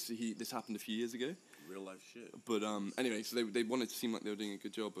 Like this happened a few years ago. Real life shit. But anyway, so they wanted to seem like they were doing a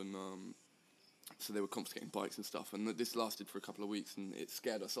good job, and so they were confiscating bikes and stuff, and this lasted for a couple of weeks, and it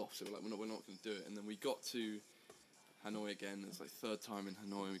scared us off. So we're like, we're not going to do it. And then we got to Hanoi again. It was like third time in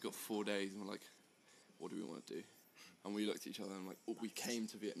Hanoi, and we got 4 days, and we're like, what do we want to do? And we looked at each other and like, oh, we came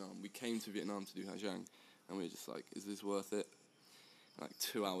to Vietnam. We came to Vietnam to do Ha Giang, and we were just like, is this worth it? And like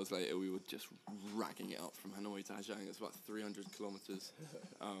 2 hours later, we were just ragging it up from Hanoi to Ha Giang. It's about 300 kilometers,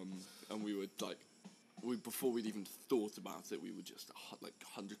 and we were like, before we'd even thought about it, we were just like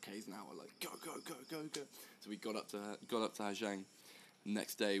 100 k's an hour, like go. So we got up to Ha Giang.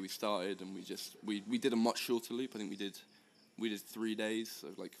 Next day we started, and we did a much shorter loop. I think we did 3 days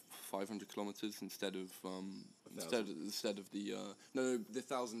of like 500 kilometers instead of the the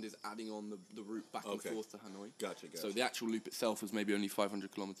 1,000 is adding on the route back and forth to Hanoi. Gotcha. So the actual loop itself was maybe only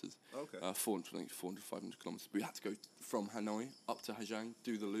 500 kilometers. Okay. 400, 500 kilometers. We had to go from Hanoi up to Ha Giang,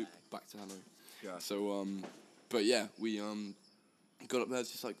 do the loop back to Hanoi. Gotcha. So but yeah, we got up there.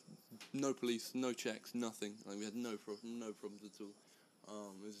 It's just like no police, no checks, nothing. Like we had no problems at all.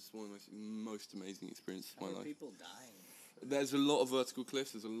 It was just one of the most amazing experiences of my life. People dying. There's a lot of vertical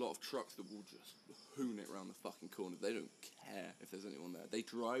cliffs. There's a lot of trucks that will just hoon it around the fucking corner. They don't care if there's anyone there. They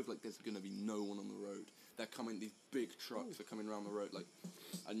drive like there's going to be no one on the road. They're coming. These big trucks are coming around the road, like,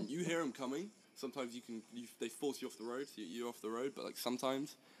 and you hear them coming, sometimes they force you off the road, so you're off the road. But like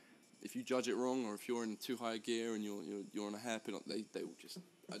sometimes, if you judge it wrong, or if you're in too high a gear and you're on a hairpin, they will just,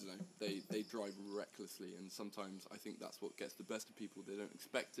 I don't know, they drive recklessly, and sometimes I think that's what gets the best of people. They don't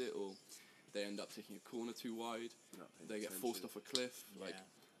expect it, or they end up taking a corner too wide. They get forced off a cliff. Yeah. Like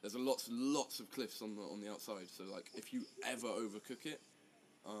there's lots of cliffs on the outside. So like if you ever overcook it,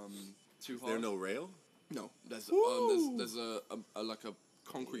 too hard. Is there no rail? No, there's a like a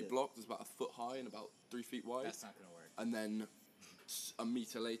concrete block that's about a foot high and about 3 feet wide. That's not gonna work. And then a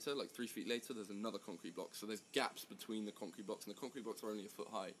meter later, like 3 feet later, there's another concrete block. So there's gaps between the concrete blocks, and the concrete blocks are only a foot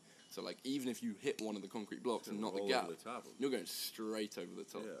high. So like even if you hit one of the concrete blocks and not the gap, you're going straight over the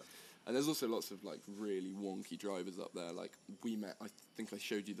top. Yeah. And there's also lots of like really wonky drivers up there. Like we met, I think I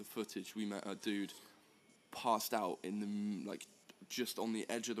showed you the footage. We met a dude passed out in the like just on the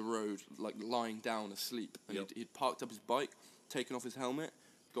edge of the road, like lying down asleep. And he'd parked up his bike, taken off his helmet,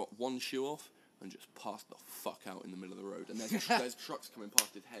 got one shoe off, and just passed the fuck out in the middle of the road. And there's trucks coming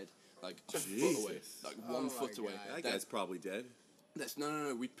past his head, like a foot away, like 1 foot away. That guy's probably dead.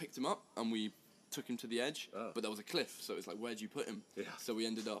 No. We picked him up and we took him to the edge, but there was a cliff, so it's like, where'd you put him? Yeah. So we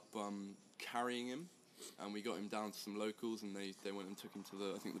ended up carrying him, and we got him down to some locals, and they went and took him to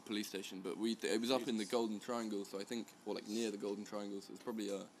the police station. But it was up in the Golden Triangle, so I think, or like near the Golden Triangle, so it's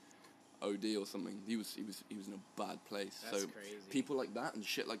probably a OD or something. He was in a bad place. That's so crazy. people like that and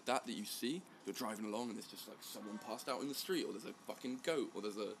shit like that you see, you're driving along and there's just like someone passed out in the street, or there's a fucking goat, or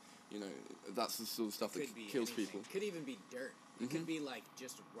there's that's the sort of stuff that kills people. Could even be dirt. It could be like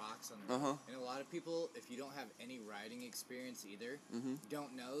just rocks on the road. And a lot of people, if you don't have any riding experience either,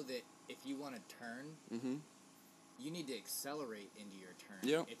 don't know that if you want to turn, you need to accelerate into your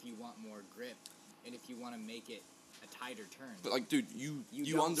turn if you want more grip, and if you want to make it a tighter turn. But like, dude, you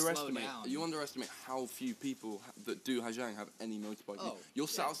don't slow underestimate how few people that do Hajang have any motorbike. You're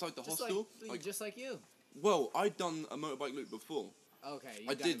sat outside the hostel, just like you. Well, I'd done a motorbike loop before. Okay,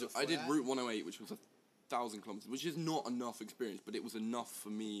 I did Route 108, which was 1,000 kilometers, which is not enough experience, but it was enough for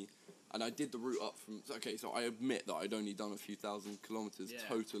me. And I did the route up from. Okay, so I admit that I'd only done a few thousand kilometers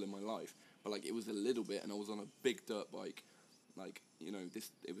total in my life, but like it was a little bit, and I was on a big dirt bike. Like, you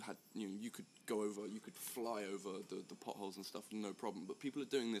could go over, you could fly over the potholes and stuff, no problem. But people are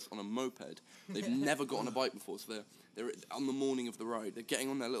doing this on a moped. They've never got on a bike before, so they're on the morning of the ride. They're getting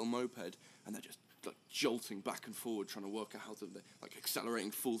on their little moped, and they're just like jolting back and forward, trying to work out how to like accelerating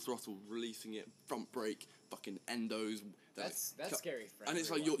full throttle, releasing it, front brake, fucking endos. That's scary for And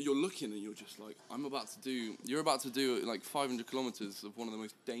it's like everyone. you're looking and you're just like, you're about to do like 500 kilometers of one of the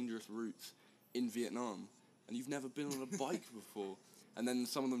most dangerous routes in Vietnam. And you've never been on a bike before. And then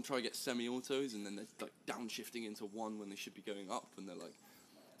some of them try to get semi-autos, and then they're like downshifting into one when they should be going up, and they're like...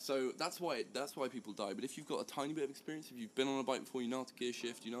 So that's why people die. But if you've got a tiny bit of experience, if you've been on a bike before, you know how to gear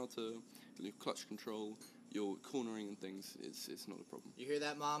shift, you know how to clutch control, your cornering and things, it's not a problem. You hear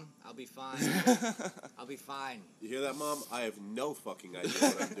that, Mom? I'll be fine. I'll be fine. You hear that, Mom? I have no fucking idea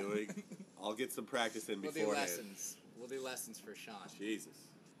what I'm doing. I'll get some practice in beforehand. We'll do lessons for Sean. Jesus.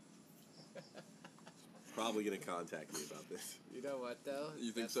 Probably gonna contact me about this. You know what, though?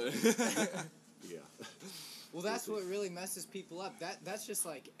 You think so? Yeah. Well, that's what really messes people up. That's just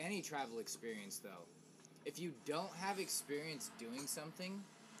like any travel experience, though. If you don't have experience doing something,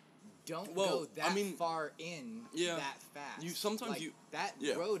 don't go that far in that fast. That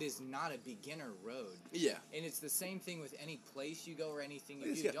road is not a beginner road. Yeah. And it's the same thing with any place you go or anything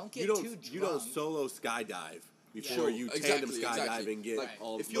you do. Yeah. Don't get too drunk. You don't solo skydive before you tandem skydive and get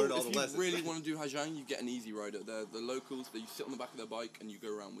if learn all the lessons. If you really want to do Hajang, you get an easy rider. They're the locals. You sit on the back of their bike and you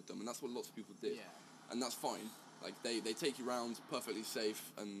go around with them, and that's what lots of people did. Yeah. And that's fine. Like they take you around perfectly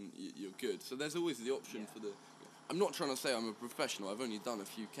safe, and you're good. So there's always the option for the. I'm not trying to say I'm a professional. I've only done a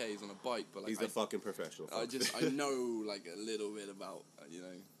few Ks on a bike, but like he's a fucking professional. I know like a little bit about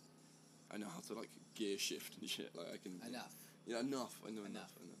I know how to like gear shift and shit. Like I can enough. Yeah, enough. I know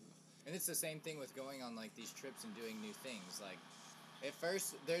enough. And it's the same thing with going on like these trips and doing new things. Like at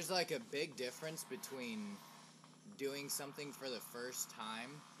first, there's like a big difference between doing something for the first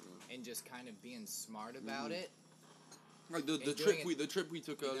time and just kind of being smart about it. Like the trip we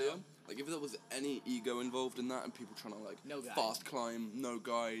took earlier, like if there was any ego involved in that and people trying to like fast climb, no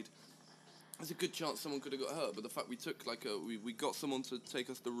guide, there's a good chance someone could have got hurt. But the fact we took like we got someone to take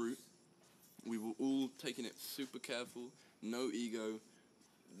us the route, we were all taking it super careful, no ego,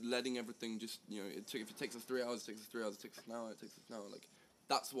 letting everything just if it takes us 3 hours, it takes us 3 hours, it takes us an hour, it takes us an hour. Like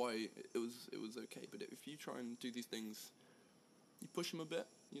that's why it was okay. But if you try and do these things, you push them a bit,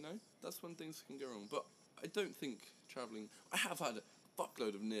 that's when things can go wrong. But I don't think traveling. I have had a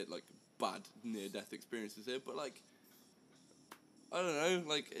fuckload of bad near-death experiences here, but like I don't know,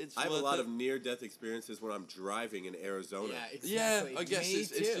 like, it's I have a worth lot it. of near-death experiences when I'm driving in Arizona. Yeah, exactly. Yeah, I guess Me it's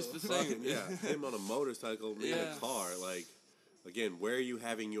just the same. Fucking, yeah, him on a motorcycle, me in Yeah. a car. Like, again, where are you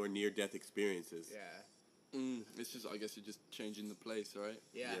having your near-death experiences? Yeah. It's just, I guess you're just changing the place, right?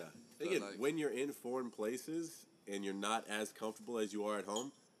 Yeah. But, Again, like- when you're in foreign places and you're not as comfortable as you are at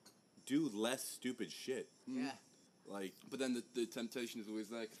home, do less stupid shit. Yeah. Like, But then the temptation is always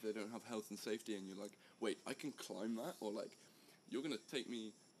there because they don't have health and safety, and you're like, wait, I can climb that? Or, like, you're going to take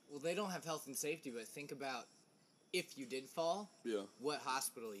me... Well, they don't have health and safety, but think about if you did fall, Yeah. what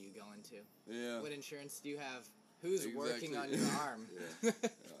hospital are you going to? Yeah. What insurance do you have? Who's working on Exactly. your arm?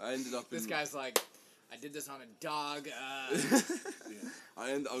 I ended up This in... guy's like, I did this on a dog.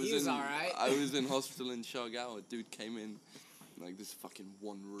 He was alright. I was in hospital in Shargao. A dude came in, like, this fucking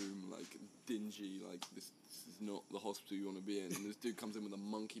one room, like, dingy, like, this is not the hospital you want to be in. And this dude comes in with a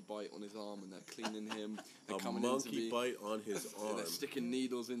monkey bite on his arm, and they're cleaning him. They're coming into monkey me. bite on his arm. They're sticking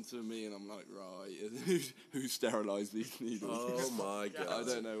needles into me, and I'm like, right, who sterilized these needles? Oh my god. I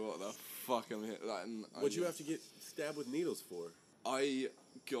don't know what the fuck I'm here. Like, What'd you have to get stabbed with needles for? I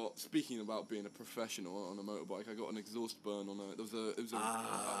got, speaking about being a professional on a motorbike, I got an exhaust burn on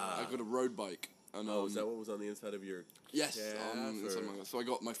I got a road bike. And, Is that what was on the inside of your yes, calf, something like that. So I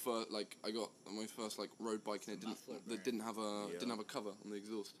got my first road bike, and it didn't have a cover on the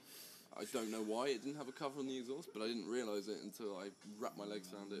exhaust. I don't know why it didn't have a cover on the exhaust, but I didn't realise it until I wrapped my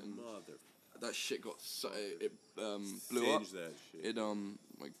legs around it, and that shit got it blew up. Singed that shit. It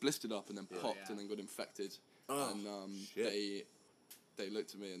like blistered up and then popped and then got infected. And they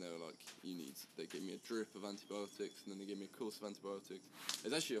looked at me and they were like, they gave me a drip of antibiotics, and then they gave me a course of antibiotics.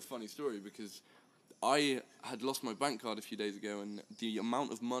 It's actually a funny story because I had lost my bank card a few days ago, and the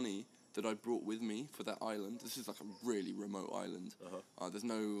amount of money that I brought with me for that island, this is like a really remote island.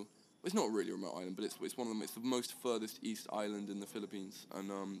 It's not a really remote island, but it's one of them. It's the most furthest east island in the Philippines,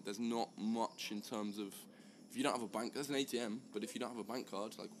 and there's not much in terms of, if you don't have a bank, there's an ATM, but if you don't have a bank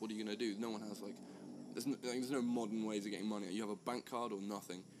card, like, what are you gonna do? No one has, like, there's no modern ways of getting money. You have a bank card or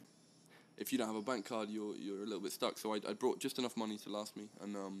nothing. If you don't have a bank card, you're a little bit stuck. So I brought just enough money to last me,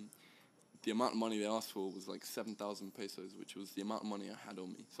 and the amount of money they asked for was like 7,000 pesos, which was the amount of money I had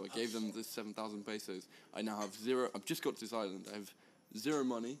on me. So I gave them this 7,000 pesos. I now have zero. I've just got to this island. I have zero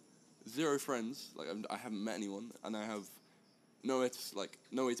money, zero friends. Like, I haven't met anyone, and I have no way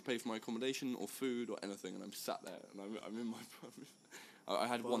to pay for my accommodation or food or anything. And I'm sat there, and I'm in my. I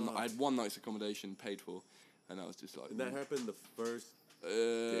had one night's accommodation paid for, and I was just like. And that happened the first.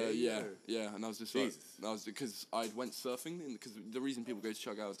 Day, yeah, and I was just Jesus. because I went surfing, because the reason people go to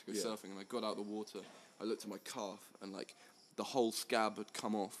Chagao is to go surfing, and I got out of the water, I looked at my calf, and like the whole scab had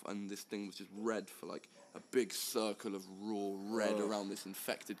come off, and this thing was just red for like a big circle of raw red around this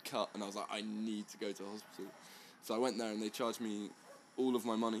infected cut, and I was like, I need to go to the hospital. So I went there, and they charged me all of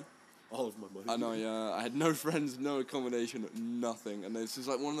my money. All of my money. And I had no friends, no accommodation, nothing, and it's just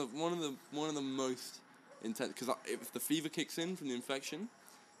like one of the most intense, because if the fever kicks in from the infection,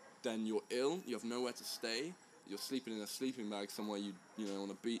 then you're ill, you have nowhere to stay, you're sleeping in a sleeping bag somewhere, on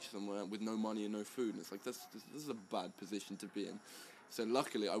a beach somewhere with no money and no food, and it's like, this is a bad position to be in. So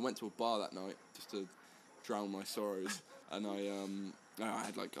luckily I went to a bar that night just to drown my sorrows, and I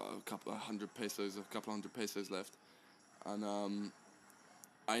had like a couple hundred pesos left, and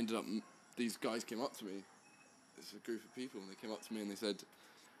I ended up, these guys came up to me, it's a group of people, and they came up to me and they said,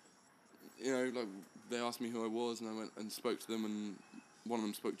 like, they asked me who I was, and I went and spoke to them, and one of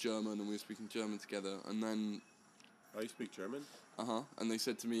them spoke German, and we were speaking German together, and then... Oh, you speak German? And they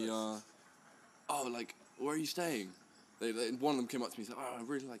said to me, like, where are you staying? One of them came up to me and said, oh, I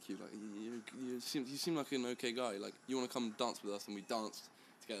really like you, like, you seem like an okay guy, like, you want to come dance with us? And we danced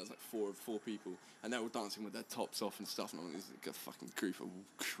together, it was like four people, and they were dancing with their tops off and stuff, and I was like a fucking group of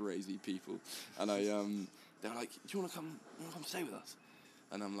crazy people, and they were like, do you want to come stay with us?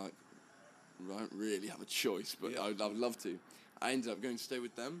 And I'm like, I don't really have a choice, but I would love to. I ended up going to stay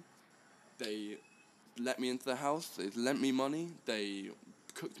with them. They let me into their house. They lent me money. They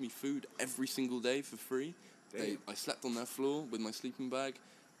cooked me food every single day for free. I slept on their floor with my sleeping bag,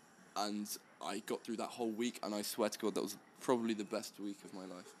 and I got through that whole week, and I swear to God, that was probably the best week of my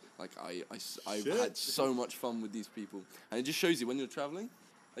life. Like, I had so much fun with these people. And it just shows you, when you're traveling,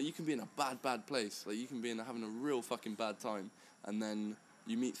 like, you can be in a bad place. Like, you can be having a real fucking bad time, and then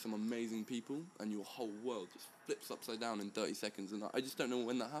you meet some amazing people, and your whole world just flips upside down in 30 seconds. And I just don't know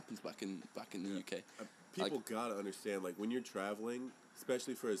when that happens back in the UK. People gotta understand, like, when you're traveling,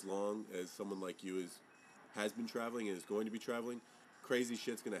 especially for as long as someone like you has been traveling and is going to be traveling, crazy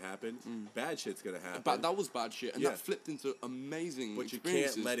shit's gonna happen. Bad shit's gonna happen. That was bad shit, and that flipped into amazing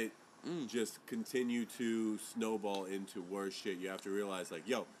experiences. You can't let it just continue to snowball into worse shit. You have to realize, like,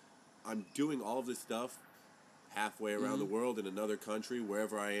 yo, I'm doing all of this stuff halfway around the world in another country,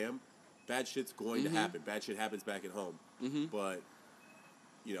 wherever I am. Bad shit's going to happen. Bad shit happens back at home. But,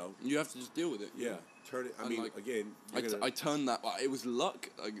 you know... You have to just deal with it. Yeah. Turn it... I mean, like, again... I turned that... It was luck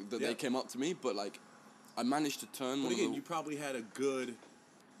that they came up to me, but, like, I managed to turn... But again, you probably had a good...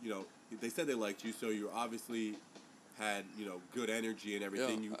 You know, they said they liked you, so you obviously had, you know, good energy and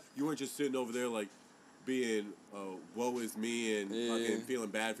everything. Yeah. You weren't just sitting over there, like, being, woe is me and fucking feeling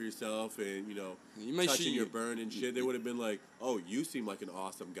bad for yourself and, you know, touching your burn and shit. They would have been like, oh, you seem like an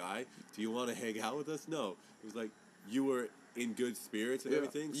awesome guy. Do you want to hang out with us? No. It was like, you were in good spirits and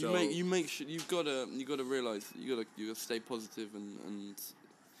everything. So you make sure you've gotta realize you gotta stay positive and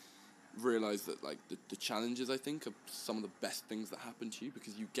realize that, like, the challenges, I think, are some of the best things that happen to you,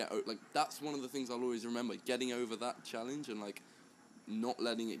 because you get, like, that's one of the things I'll always remember, getting over that challenge and, like, not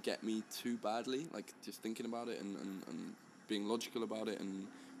letting it get me too badly, like, just thinking about it and being logical about it and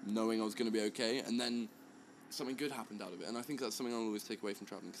knowing I was going to be okay, and then something good happened out of it. And I think that's something I'll always take away from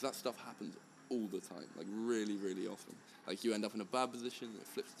traveling, because that stuff happens all the time, like, really, really often. Like, you end up in a bad position, it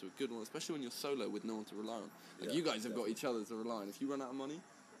flips to a good one, especially when you're solo with no one to rely on. Like, you guys have got each other to rely on. If you run out of money,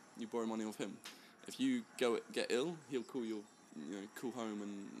 you borrow money off him. If you get ill, he'll call call home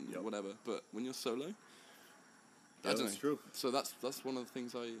and whatever. But when you're solo, I don't know. That's true. So that's one of the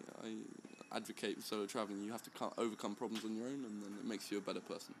things I advocate with solo traveling. You have to overcome problems on your own, and then it makes you a better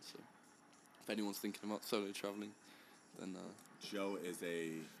person. So if anyone's thinking about solo traveling, then Joe is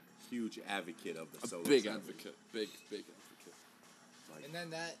a huge advocate of the solo big traveling. advocate, big advocate. And then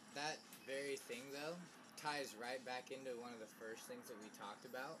that very thing though ties right back into one of the first things that we talked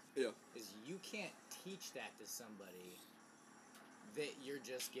about. Yeah. Is you can't teach that to somebody that you're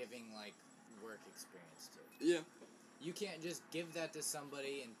just giving, like, work experience to. Yeah. You can't just give that to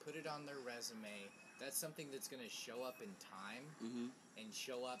somebody and put it on their resume. That's something that's going to show up in time and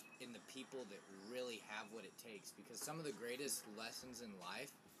show up in the people that really have what it takes. Because some of the greatest lessons in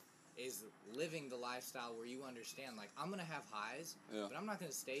life is living the lifestyle where you understand, like, I'm going to have highs, but I'm not going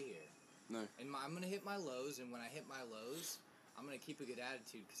to stay here. No. And I'm going to hit my lows, and when I hit my lows, I'm going to keep a good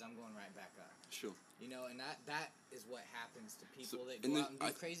attitude because I'm going right back up. Sure. You know, and that is what happens to people that in go the- out and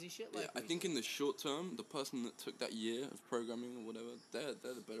do crazy shit like I think in the short term, the person that took that year of programming or whatever, they're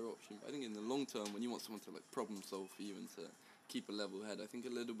the better option. But I think in the long term, when you want someone to, like, problem solve for you and to keep a level head, I think a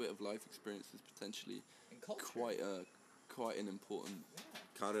little bit of life experience is potentially quite an important...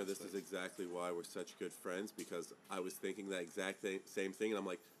 Connor, this is exactly why we're such good friends, because I was thinking that exact same thing, and I'm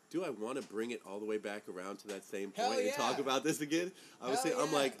like, do I want to bring it all the way back around to that same point and talk about this again? I'm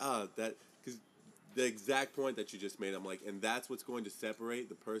like, that, because the exact point that you just made, I'm like, and that's what's going to separate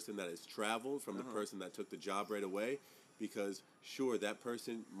the person that has traveled from the person that took the job right away, because sure, that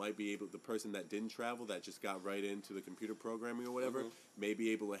person might be able, the person that didn't travel, that just got right into the computer programming or whatever, may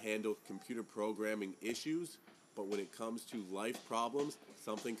be able to handle computer programming issues, but when it comes to life problems,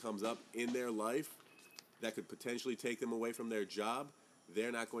 something comes up in their life that could potentially take them away from their job,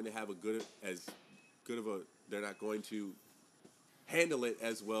 they're not going to have they're not going to handle it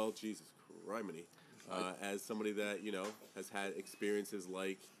as well, Jesus criminy, as somebody that, you know, has had experiences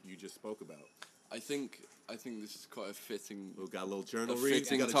like you just spoke about. I think this is quite a fitting... We've got a little journal a read.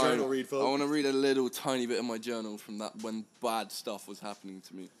 fitting You got a time. journal read, folks. I want to read a little tiny bit of my journal from that when bad stuff was happening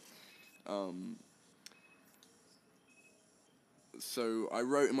to me. So I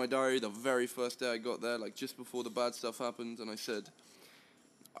wrote in my diary the very first day I got there, like just before the bad stuff happened, and I said,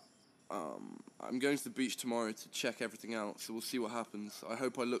 I'm going to the beach tomorrow to check everything out, so we'll see what happens. I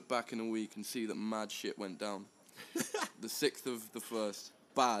hope I look back in a week and see that mad shit went down. The 6th of the 1st.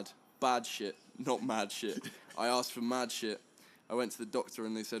 Bad shit, not mad shit. I asked for mad shit. I went to the doctor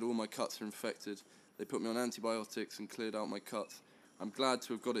and they said all my cuts are infected. They put me on antibiotics and cleared out my cuts. I'm glad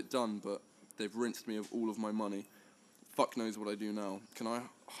to have got it done, but they've rinsed me of all of my money. Fuck knows what I do now. Can I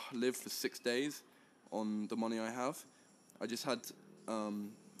live for 6 days on the money I have? I just had, blah,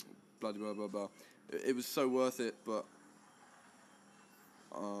 blah, blah, blah. It was so worth it, but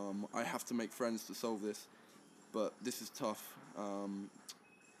I have to make friends to solve this. But this is tough.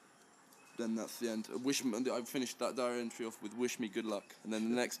 Then that's the end. I finished that diary entry off with wish me good luck. And then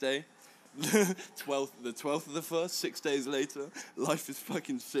the next day, the 12th of the 1st, 6 days later, life is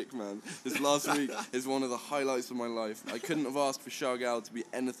fucking sick, man. This last week is one of the highlights of my life. I couldn't have asked for Shargal to be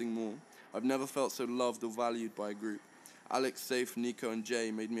anything more. I've never felt so loved or valued by a group. Alex, Safe, Nico and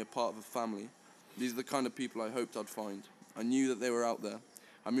Jay made me a part of a family. These are the kind of people I hoped I'd find. I knew that they were out there.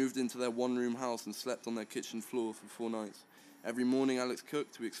 I moved into their one-room house and slept on their kitchen floor for 4 nights. Every morning Alex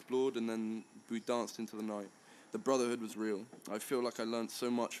cooked, we explored, and then we danced into the night. The brotherhood was real. I feel like I learned so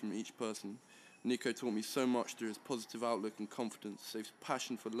much from each person. Nico taught me so much through his positive outlook and confidence, so his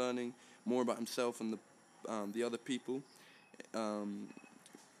passion for learning more about himself and the other people.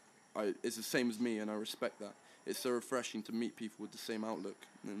 It's the same as me, and I respect that. It's so refreshing to meet people with the same outlook,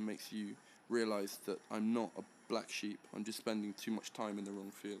 and it makes you realize that I'm not a black sheep. I'm just spending too much time in the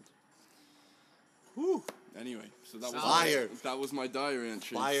wrong field. Whew. Anyway, so that was Fire. That was my diary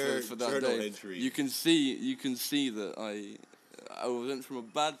entry for that journal day. entry. You can see that I went from a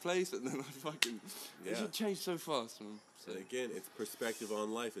bad place, and then I fucking it should change so fast, man. So And again, it's perspective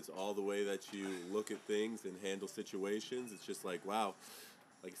on life. It's all the way that you look at things and handle situations. It's just like, wow,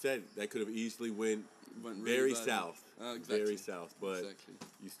 like I said, that could have easily went really very bad. south. Exactly. Very south. But Exactly.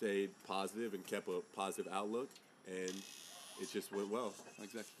 you stayed positive and kept a positive outlook, and it just went well.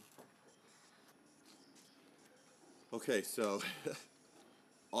 Exactly. Okay, so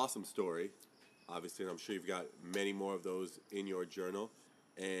awesome story. Obviously, and I'm sure you've got many more of those in your journal.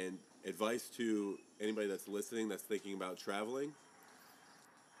 And advice to anybody that's listening, that's thinking about traveling,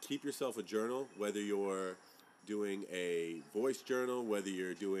 keep yourself a journal, whether you're doing a voice journal, whether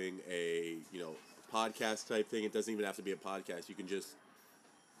you're doing a, podcast type thing. It doesn't even have to be a podcast. You can just,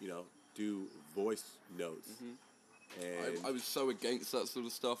 do voice notes. And I was so against that sort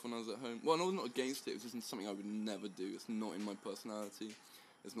of stuff when I was at home. Well, no, not against it. It was just something I would never do. It's not in my personality.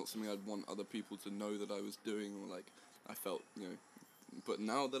 It's not something I'd want other people to know that I was doing, or like I felt, But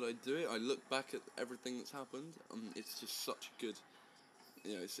now that I do it, I look back at everything that's happened. It's just such good.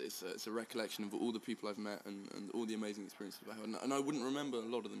 It's a recollection of all the people I've met and all the amazing experiences I've had. And I wouldn't remember a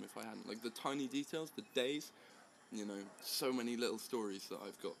lot of them if I hadn't. Like the tiny details, the days, so many little stories that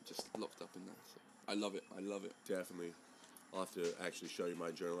I've got just locked up in there. So I love it. I love it. definitely, I'll have to actually show you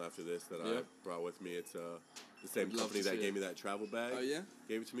my journal after this that Yeah. I brought with me. It's the same I'd love company to that see gave it. me that travel bag. Oh, yeah?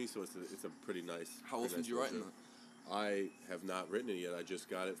 Gave it to me, so it's a pretty nice. How pretty often nice do you write in journal. that? I have not written it yet. I just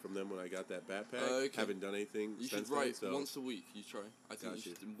got it from them when I got that backpack. Oh, okay. Haven't done anything You since should write then, so once a week. You try. I think Got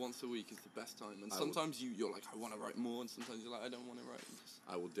you. once a week is the best time. And I will- sometimes you're like, I want to write more, and sometimes you're like, I don't want to write.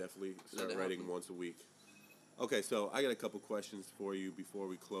 I will definitely Let start it writing happen. once a week. Okay, so I got a couple questions for you before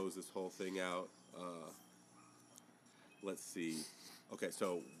we close this whole thing out. Let's see. Okay,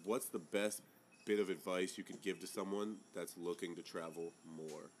 so what's the best bit of advice you could give to someone that's looking to travel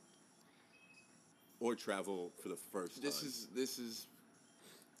more? Or travel for the first time? This is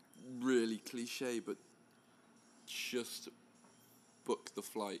really cliche, but just book the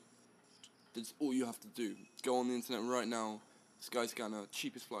flight. That's all you have to do. Go on the internet right now, Skyscanner,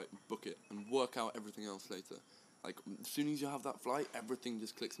 cheapest flight, book it, and work out everything else later. Like, as soon as you have that flight, everything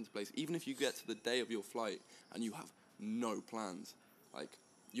just clicks into place. Even if you get to the day of your flight and you have no plans, like,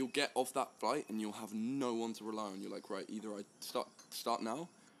 you'll get off that flight and you'll have no one to rely on. You're like, right, either I start now,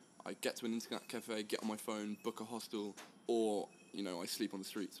 I get to an internet cafe, get on my phone, book a hostel, or, I sleep on the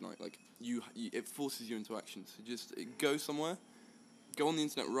street tonight. Like, it forces you into action. So just go somewhere. Go on the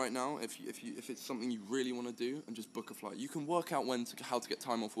internet right now if it's something you really want to do, and just book a flight. You can work out how to get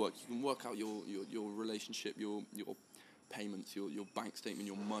time off work. You can work out your relationship, your payments, your bank statement,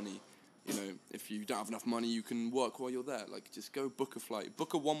 your money. If you don't have enough money, you can work while you're there. Like, just go book a flight.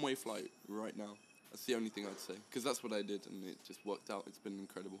 Book a one-way flight right now. That's the only thing I'd say, because that's what I did, and it just worked out. It's been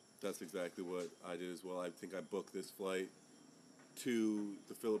incredible. That's exactly what I did as well. I think I booked this flight to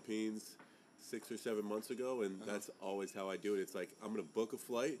the Philippines 6 or 7 months ago, and that's always how I do it. It's like, I'm going to book a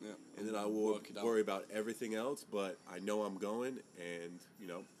flight, and then I will work it out. worry about everything else, but I know I'm going, and,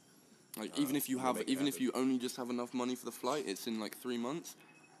 Like, even if we'll make it if happen. you only just have enough money for the flight, it's in like 3 months,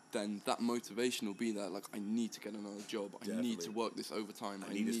 then that motivation will be there. Like, I need to get another job. I need to Definitely. work this overtime.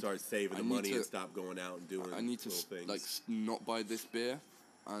 I need to start saving the I need money to- and stop going out and doing I need to little things. not buy this beer,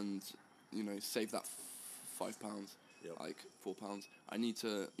 and save that £5, Yep. like £4. I need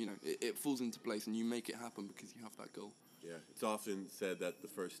to it falls into place, and you make it happen because you have that goal. Yeah, it's often said that the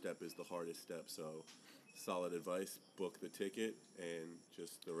first step is the hardest step, so solid advice, book the ticket, and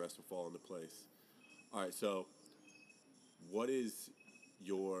just the rest will fall into place. All right, so what is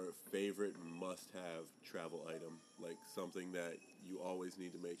your favorite must-have travel item? Like something that you always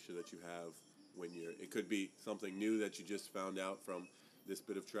need to make sure that you have when it could be something new that you just found out from this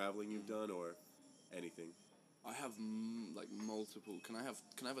bit of traveling you've done, or anything. I have multiple. Can I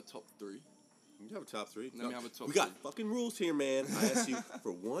have a top 3? You have a top 3? Let me have a top We got 3. fucking rules here, man. I asked you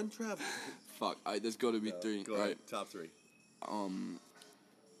for one travel. Fuck, there's got to be 3. Go right. ahead, top 3.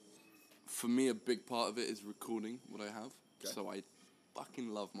 For me, a big part of it is recording what I have. Okay. So I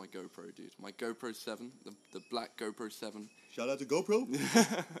fucking love my GoPro, dude. My GoPro 7, the black GoPro 7. Shout out to GoPro.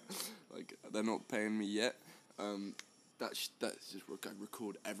 Like, they're not paying me yet. that's just I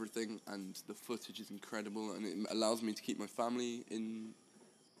record everything, and the footage is incredible, and it allows me to keep my family in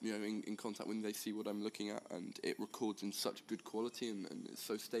in contact when they see what I'm looking at, and it records in such good quality, and it's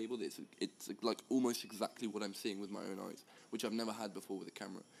so stable that it's like almost exactly what I'm seeing with my own eyes, which I've never had before with a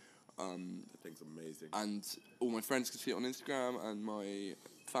camera. That thing's amazing. And all my friends can see it on Instagram, and my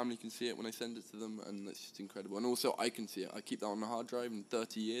family can see it when I send it to them, and it's just incredible. And also I can see it. I keep that on the hard drive in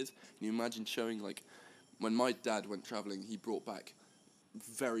 30 years. Can you imagine showing, like, when my dad went travelling, he brought back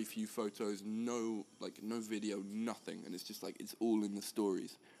very few photos, no video, nothing, and it's just like, it's all in the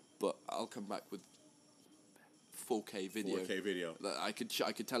stories. But I'll come back with 4K video. 4K video. Like, I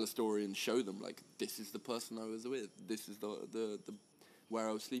could tell a story and show them, like, this is the person I was with, this is the where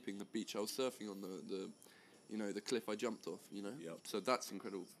I was sleeping, the beach I was surfing on, the cliff I jumped off, Yep. So that's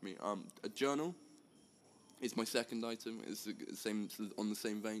incredible for me. A journal is my second item. It's the same, on the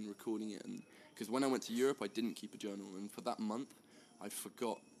same vein, recording it, and because when I went to Europe, I didn't keep a journal, and for that month, I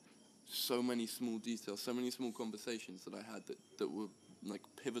forgot so many small details, so many small conversations that I had that were like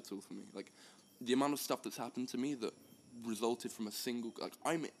pivotal for me. Like, the amount of stuff that's happened to me that resulted from a single, like,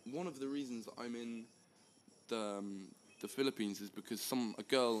 one of the reasons that I'm in the Philippines is because a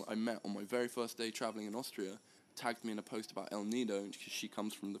girl I met on my very first day traveling in Austria tagged me in a post about El Nido, and she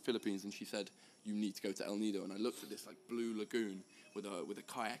comes from the Philippines, and she said, you need to go to El Nido, and I looked at this like blue lagoon with a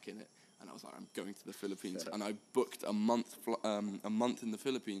kayak in it, and I was like, I'm going to the Philippines, and I booked a month in the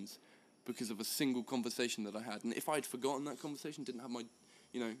Philippines because of a single conversation that I had. And if I'd forgotten that conversation, didn't have my,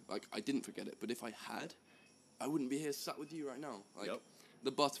 like, I didn't forget it, but if I had, I wouldn't be here sat with you right now. Like, Yep. The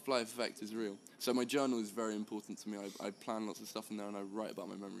butterfly effect is real. So my journal is very important to me. I plan lots of stuff in there, and I write about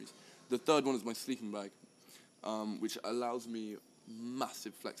my memories. The third one is my sleeping bag, which allows me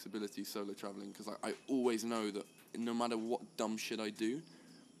massive flexibility solo traveling, because I always know that no matter what dumb shit I do,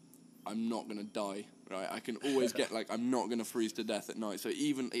 I'm not going to die, right? I can always get, like, I'm not going to freeze to death at night. So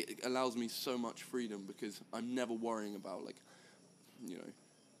it allows me so much freedom, because I'm never worrying about, like,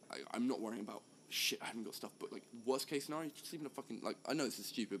 I'm not worrying about, shit, I haven't got stuff, but, like, worst case scenario, sleep in a fucking, like, I know this is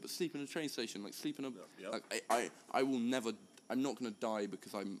stupid, but sleep in a train station, like, sleep in a, Yep. like, I will never, I'm not going to die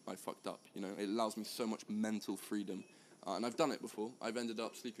because I fucked up, It allows me so much mental freedom. And I've done it before. I've ended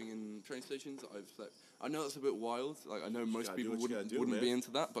up sleeping in train stations. I've slept. I know that's a bit wild. Like, I know most people wouldn't be into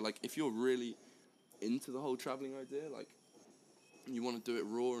that. But, like, if you're really into the whole traveling idea, like, you want to do it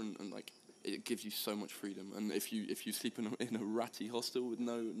raw, and like, it gives you so much freedom. And if you sleep in a ratty hostel with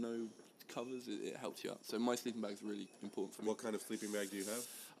no covers, it helps you out. So my sleeping bag is really important for me. What kind of sleeping bag do you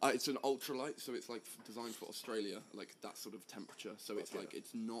have? It's an ultralight, so it's like designed for Australia, like that sort of temperature. So it's like,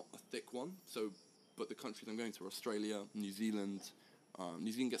 it's not a thick one. But the countries I'm going to are Australia, New Zealand.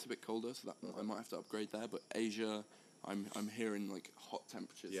 New Zealand gets a bit colder, so that I might have to upgrade there. But Asia, I'm hearing, like, hot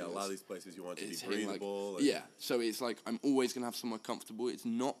temperatures. Yeah, a lot of these places you want to be Like, breathable. yeah, so it's like, I'm always going to have somewhere comfortable. It's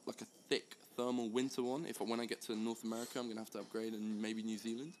not like a thick thermal winter one. When I get to North America, I'm going to have to upgrade, and maybe New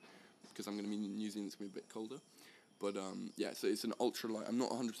Zealand, because I'm going to be in New Zealand, it's going to be a bit colder. But yeah, so it's an ultralight. I'm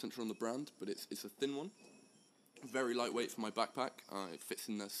not 100% sure on the brand, but it's a thin one. Very lightweight for my backpack. It fits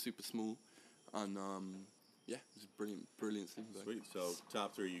in there super small. And yeah, it's a brilliant sleeping bag. Sweet. So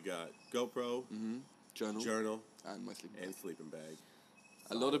top three, you got GoPro, journal, and my sleeping bag.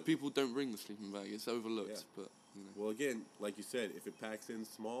 A lot of people don't bring the sleeping bag. It's overlooked, but Well, again, like you said, if it packs in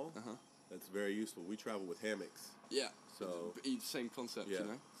small, that's very useful. We travel with hammocks. Yeah. So same concept, yeah,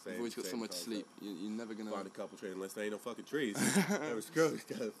 You've always got somewhere to sleep. You're never gonna find a couple trees unless there ain't no fucking trees. Never screwed.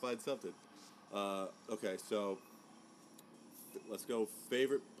 Gotta find something. Okay, so let's go.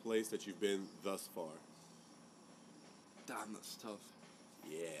 Favorite place that you've been thus far? Damn, that's tough.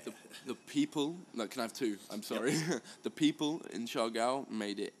 Yeah. The people. No, can I have two? I'm sorry. The people in Siargao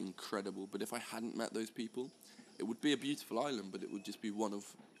made it incredible. But if I hadn't met those people, it would be a beautiful island. But it would just be one of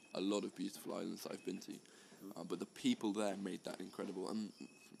a lot of beautiful islands I've been to. But the people there made that incredible. And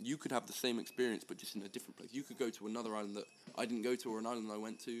you could have the same experience, but just in a different place. You could go to another island that I didn't go to, or an island I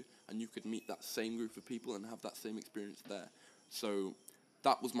went to, and you could meet that same group of people and have that same experience there. So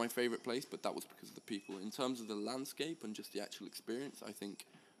that was my favourite place, but that was because of the people. In terms of the landscape and just the actual experience, I think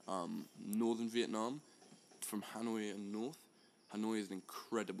northern Vietnam, from Hanoi and north, Hanoi is an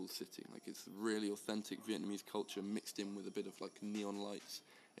incredible city. Like, it's really authentic Vietnamese culture mixed in with a bit of, like, neon lights.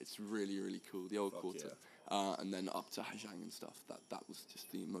 It's really, really cool. The old quarter. Yeah. And then up to Ha Giang and stuff. That was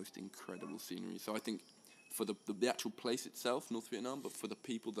just the most incredible scenery. So I think for the actual place itself, North Vietnam, but for the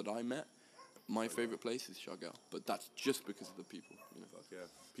people that I met, my favourite place is Siargao. But that's just because of the people. Fuck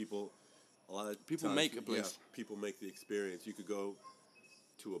yeah. A lot of people times, make a place. Yeah, people make the experience. You could go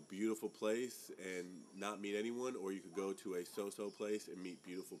to a beautiful place and not meet anyone, or you could go to a so-so place and meet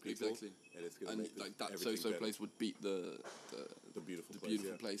beautiful people. Exactly. And it's gonna make like that everything so-so better. place would beat the beautiful place,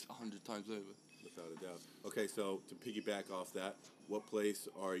 beautiful yeah. place 100 times over. Without a doubt. Okay, so to piggyback off that, what place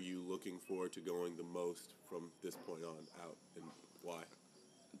are you looking forward to going the most from this point on out, and why?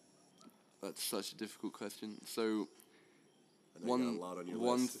 That's such a difficult question. So I know you got a lot on your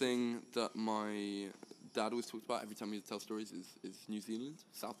one list. thing that my dad always talked about every time he would tell stories is New Zealand,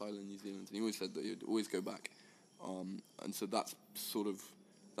 South Island, New Zealand, and he always said that he'd always go back. And so that's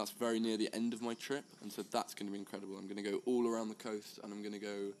very near the end of my trip, and so that's going to be incredible. I'm going to go all around the coast, and I'm going to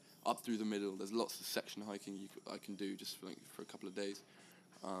go up through the middle. There's lots of section hiking I can do just for a couple of days.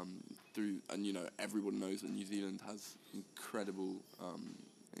 And you know, everyone knows that New Zealand has incredible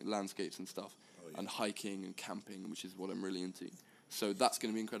landscapes and stuff, and hiking and camping, which is what I'm really into. So that's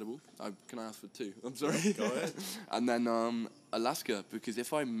going to be incredible. Can I ask for two? I'm sorry. Go ahead. And then Alaska, because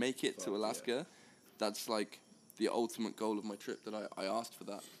if I make it to Alaska, that's like the ultimate goal of my trip. That I asked for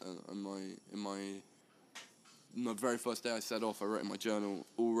that in my very first day I set off. I wrote in my journal,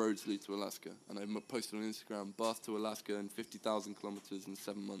 all roads lead to Alaska, and I posted on Instagram, birth to Alaska in 50,000 kilometers in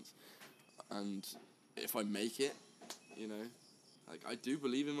 7 months. And if I make it, you know, like I do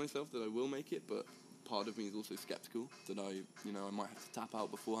believe in myself that I will make it, but part of me is also skeptical that I might have to tap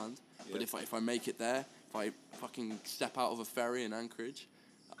out beforehand. Yeah. But if I make it there, if I fucking step out of a ferry in Anchorage,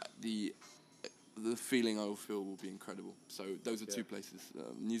 the feeling I will feel will be incredible. So those are two places: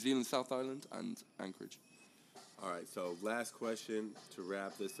 New Zealand, South Island, and Anchorage. All right. So last question to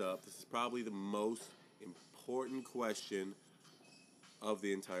wrap this up. This is probably the most important question of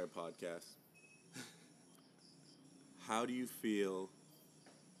the entire podcast. How do you feel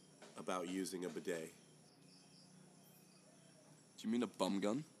about using a bidet? Do you mean a bum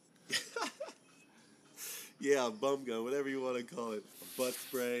gun? Yeah, a bum gun, whatever you want to call it. A butt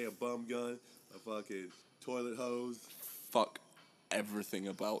spray, a bum gun, a fucking toilet hose. Fuck everything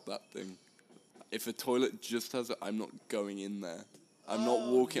about that thing. If a toilet just has it, I'm not going in there. I'm not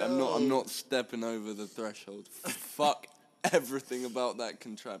walking. No. I'm not stepping over the threshold. Fuck everything about that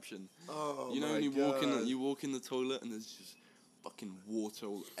contraption. Oh, you know my when God. you walk in the toilet and there's just fucking water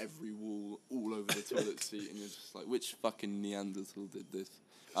all every wall, all over the toilet seat, and you're just like, which fucking Neanderthal did this?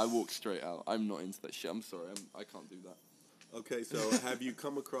 I walk straight out. I'm not into that shit. I'm sorry. I can't do that. Okay, so have you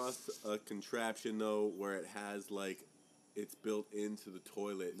come across a contraption though where it has like it's built into the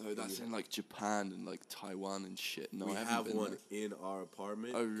toilet? No, that's in like Japan and like Taiwan and shit. No, we I haven't have been one there. in our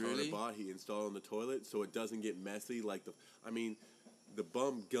apartment. Oh, really? Bought, he installed on the toilet so it doesn't get messy. Like the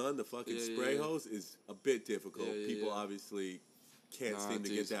bum gun, the fucking spray hose is a bit difficult. People obviously can't seem to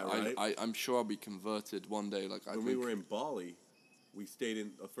get that right. I'm sure I'll be converted one day. Like when we were in Bali, we stayed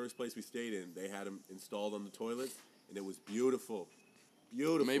in the first place we stayed in. They had them installed on the toilets, and it was beautiful.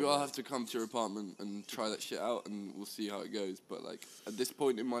 Beautiful. Maybe I'll have to come to your apartment and try that shit out, and we'll see how it goes. But like at this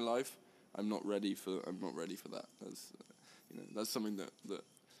point in my life, I'm not ready for that. That's something that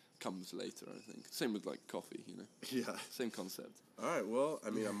comes later, I think. Same with like coffee, you know. Yeah. Same concept. All right. Well, I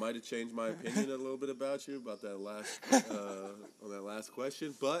mean, I might have changed my opinion a little bit about you about that last on that last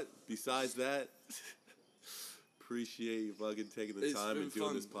question, but besides that, appreciate you fucking taking the time and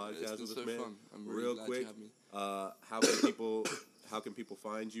doing this podcast with us, man. Fun. I'm really Real glad quick, you had me. how can people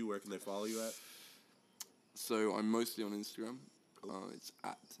find you? Where can they follow you at? So I'm mostly on Instagram. It's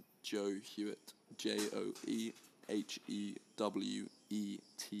at Joe Hewett, JoeHewetTT.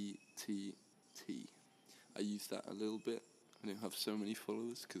 I use that a little bit. I don't have so many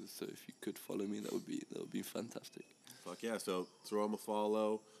followers, so if you could follow me, that would be fantastic. Fuck yeah! So throw him a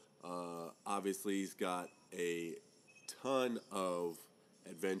follow. Obviously, he's got a ton of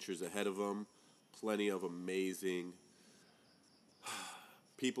adventures ahead of him. Plenty of amazing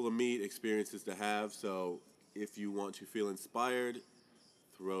people to meet, experiences to have. So if you want to feel inspired,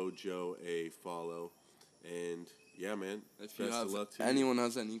 throw Joe a follow. And yeah, man, if best of luck to anyone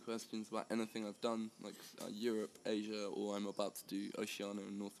has any questions about anything I've done, like Europe, Asia, or I'm about to do Oceania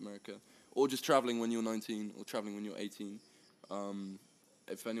in North America, or just traveling when you're 19 or traveling when you're 18,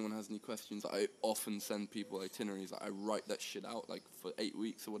 if anyone has any questions, I often send people itineraries. I write that shit out like for 8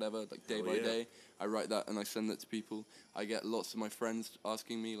 weeks or whatever, like day by day. I write that and I send that to people. I get lots of my friends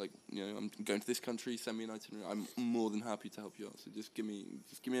asking me, like, you know, I'm going to this country, send me an itinerary. I'm more than happy to help you out. So just give me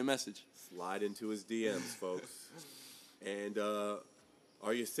a message. Slide into his DMs, folks. And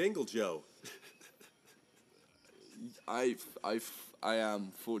are you single, Joe? I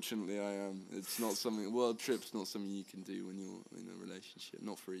am. Fortunately, I am. It's not something. World trip's not something you can do when you're in a relationship.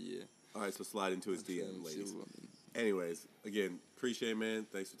 Not for a year. All right, so slide into his DM, ladies. Anyways, again, appreciate it, man.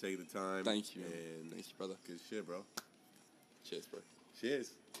 Thanks for taking the time. Thank you. And thanks, brother. Good shit, bro. Cheers, bro.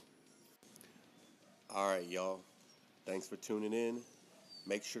 Cheers. All right, y'all. Thanks for tuning in.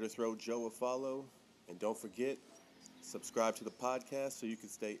 Make sure to throw Joe a follow. And don't forget, subscribe to the podcast so you can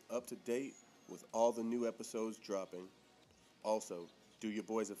stay up to date with all the new episodes dropping. Also, do your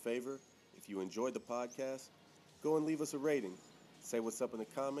boys a favor. If you enjoyed the podcast, go and leave us a rating. Say what's up in the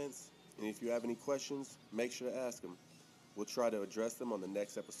comments. And if you have any questions, make sure to ask them. We'll try to address them on the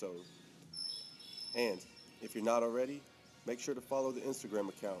next episode. And if you're not already, make sure to follow the Instagram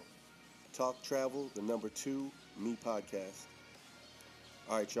account. Talk Travel, 2, Me Podcast.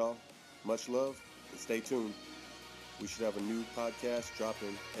 All right, y'all. Much love and stay tuned. We should have a new podcast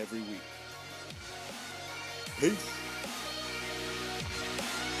dropping every week. Peace.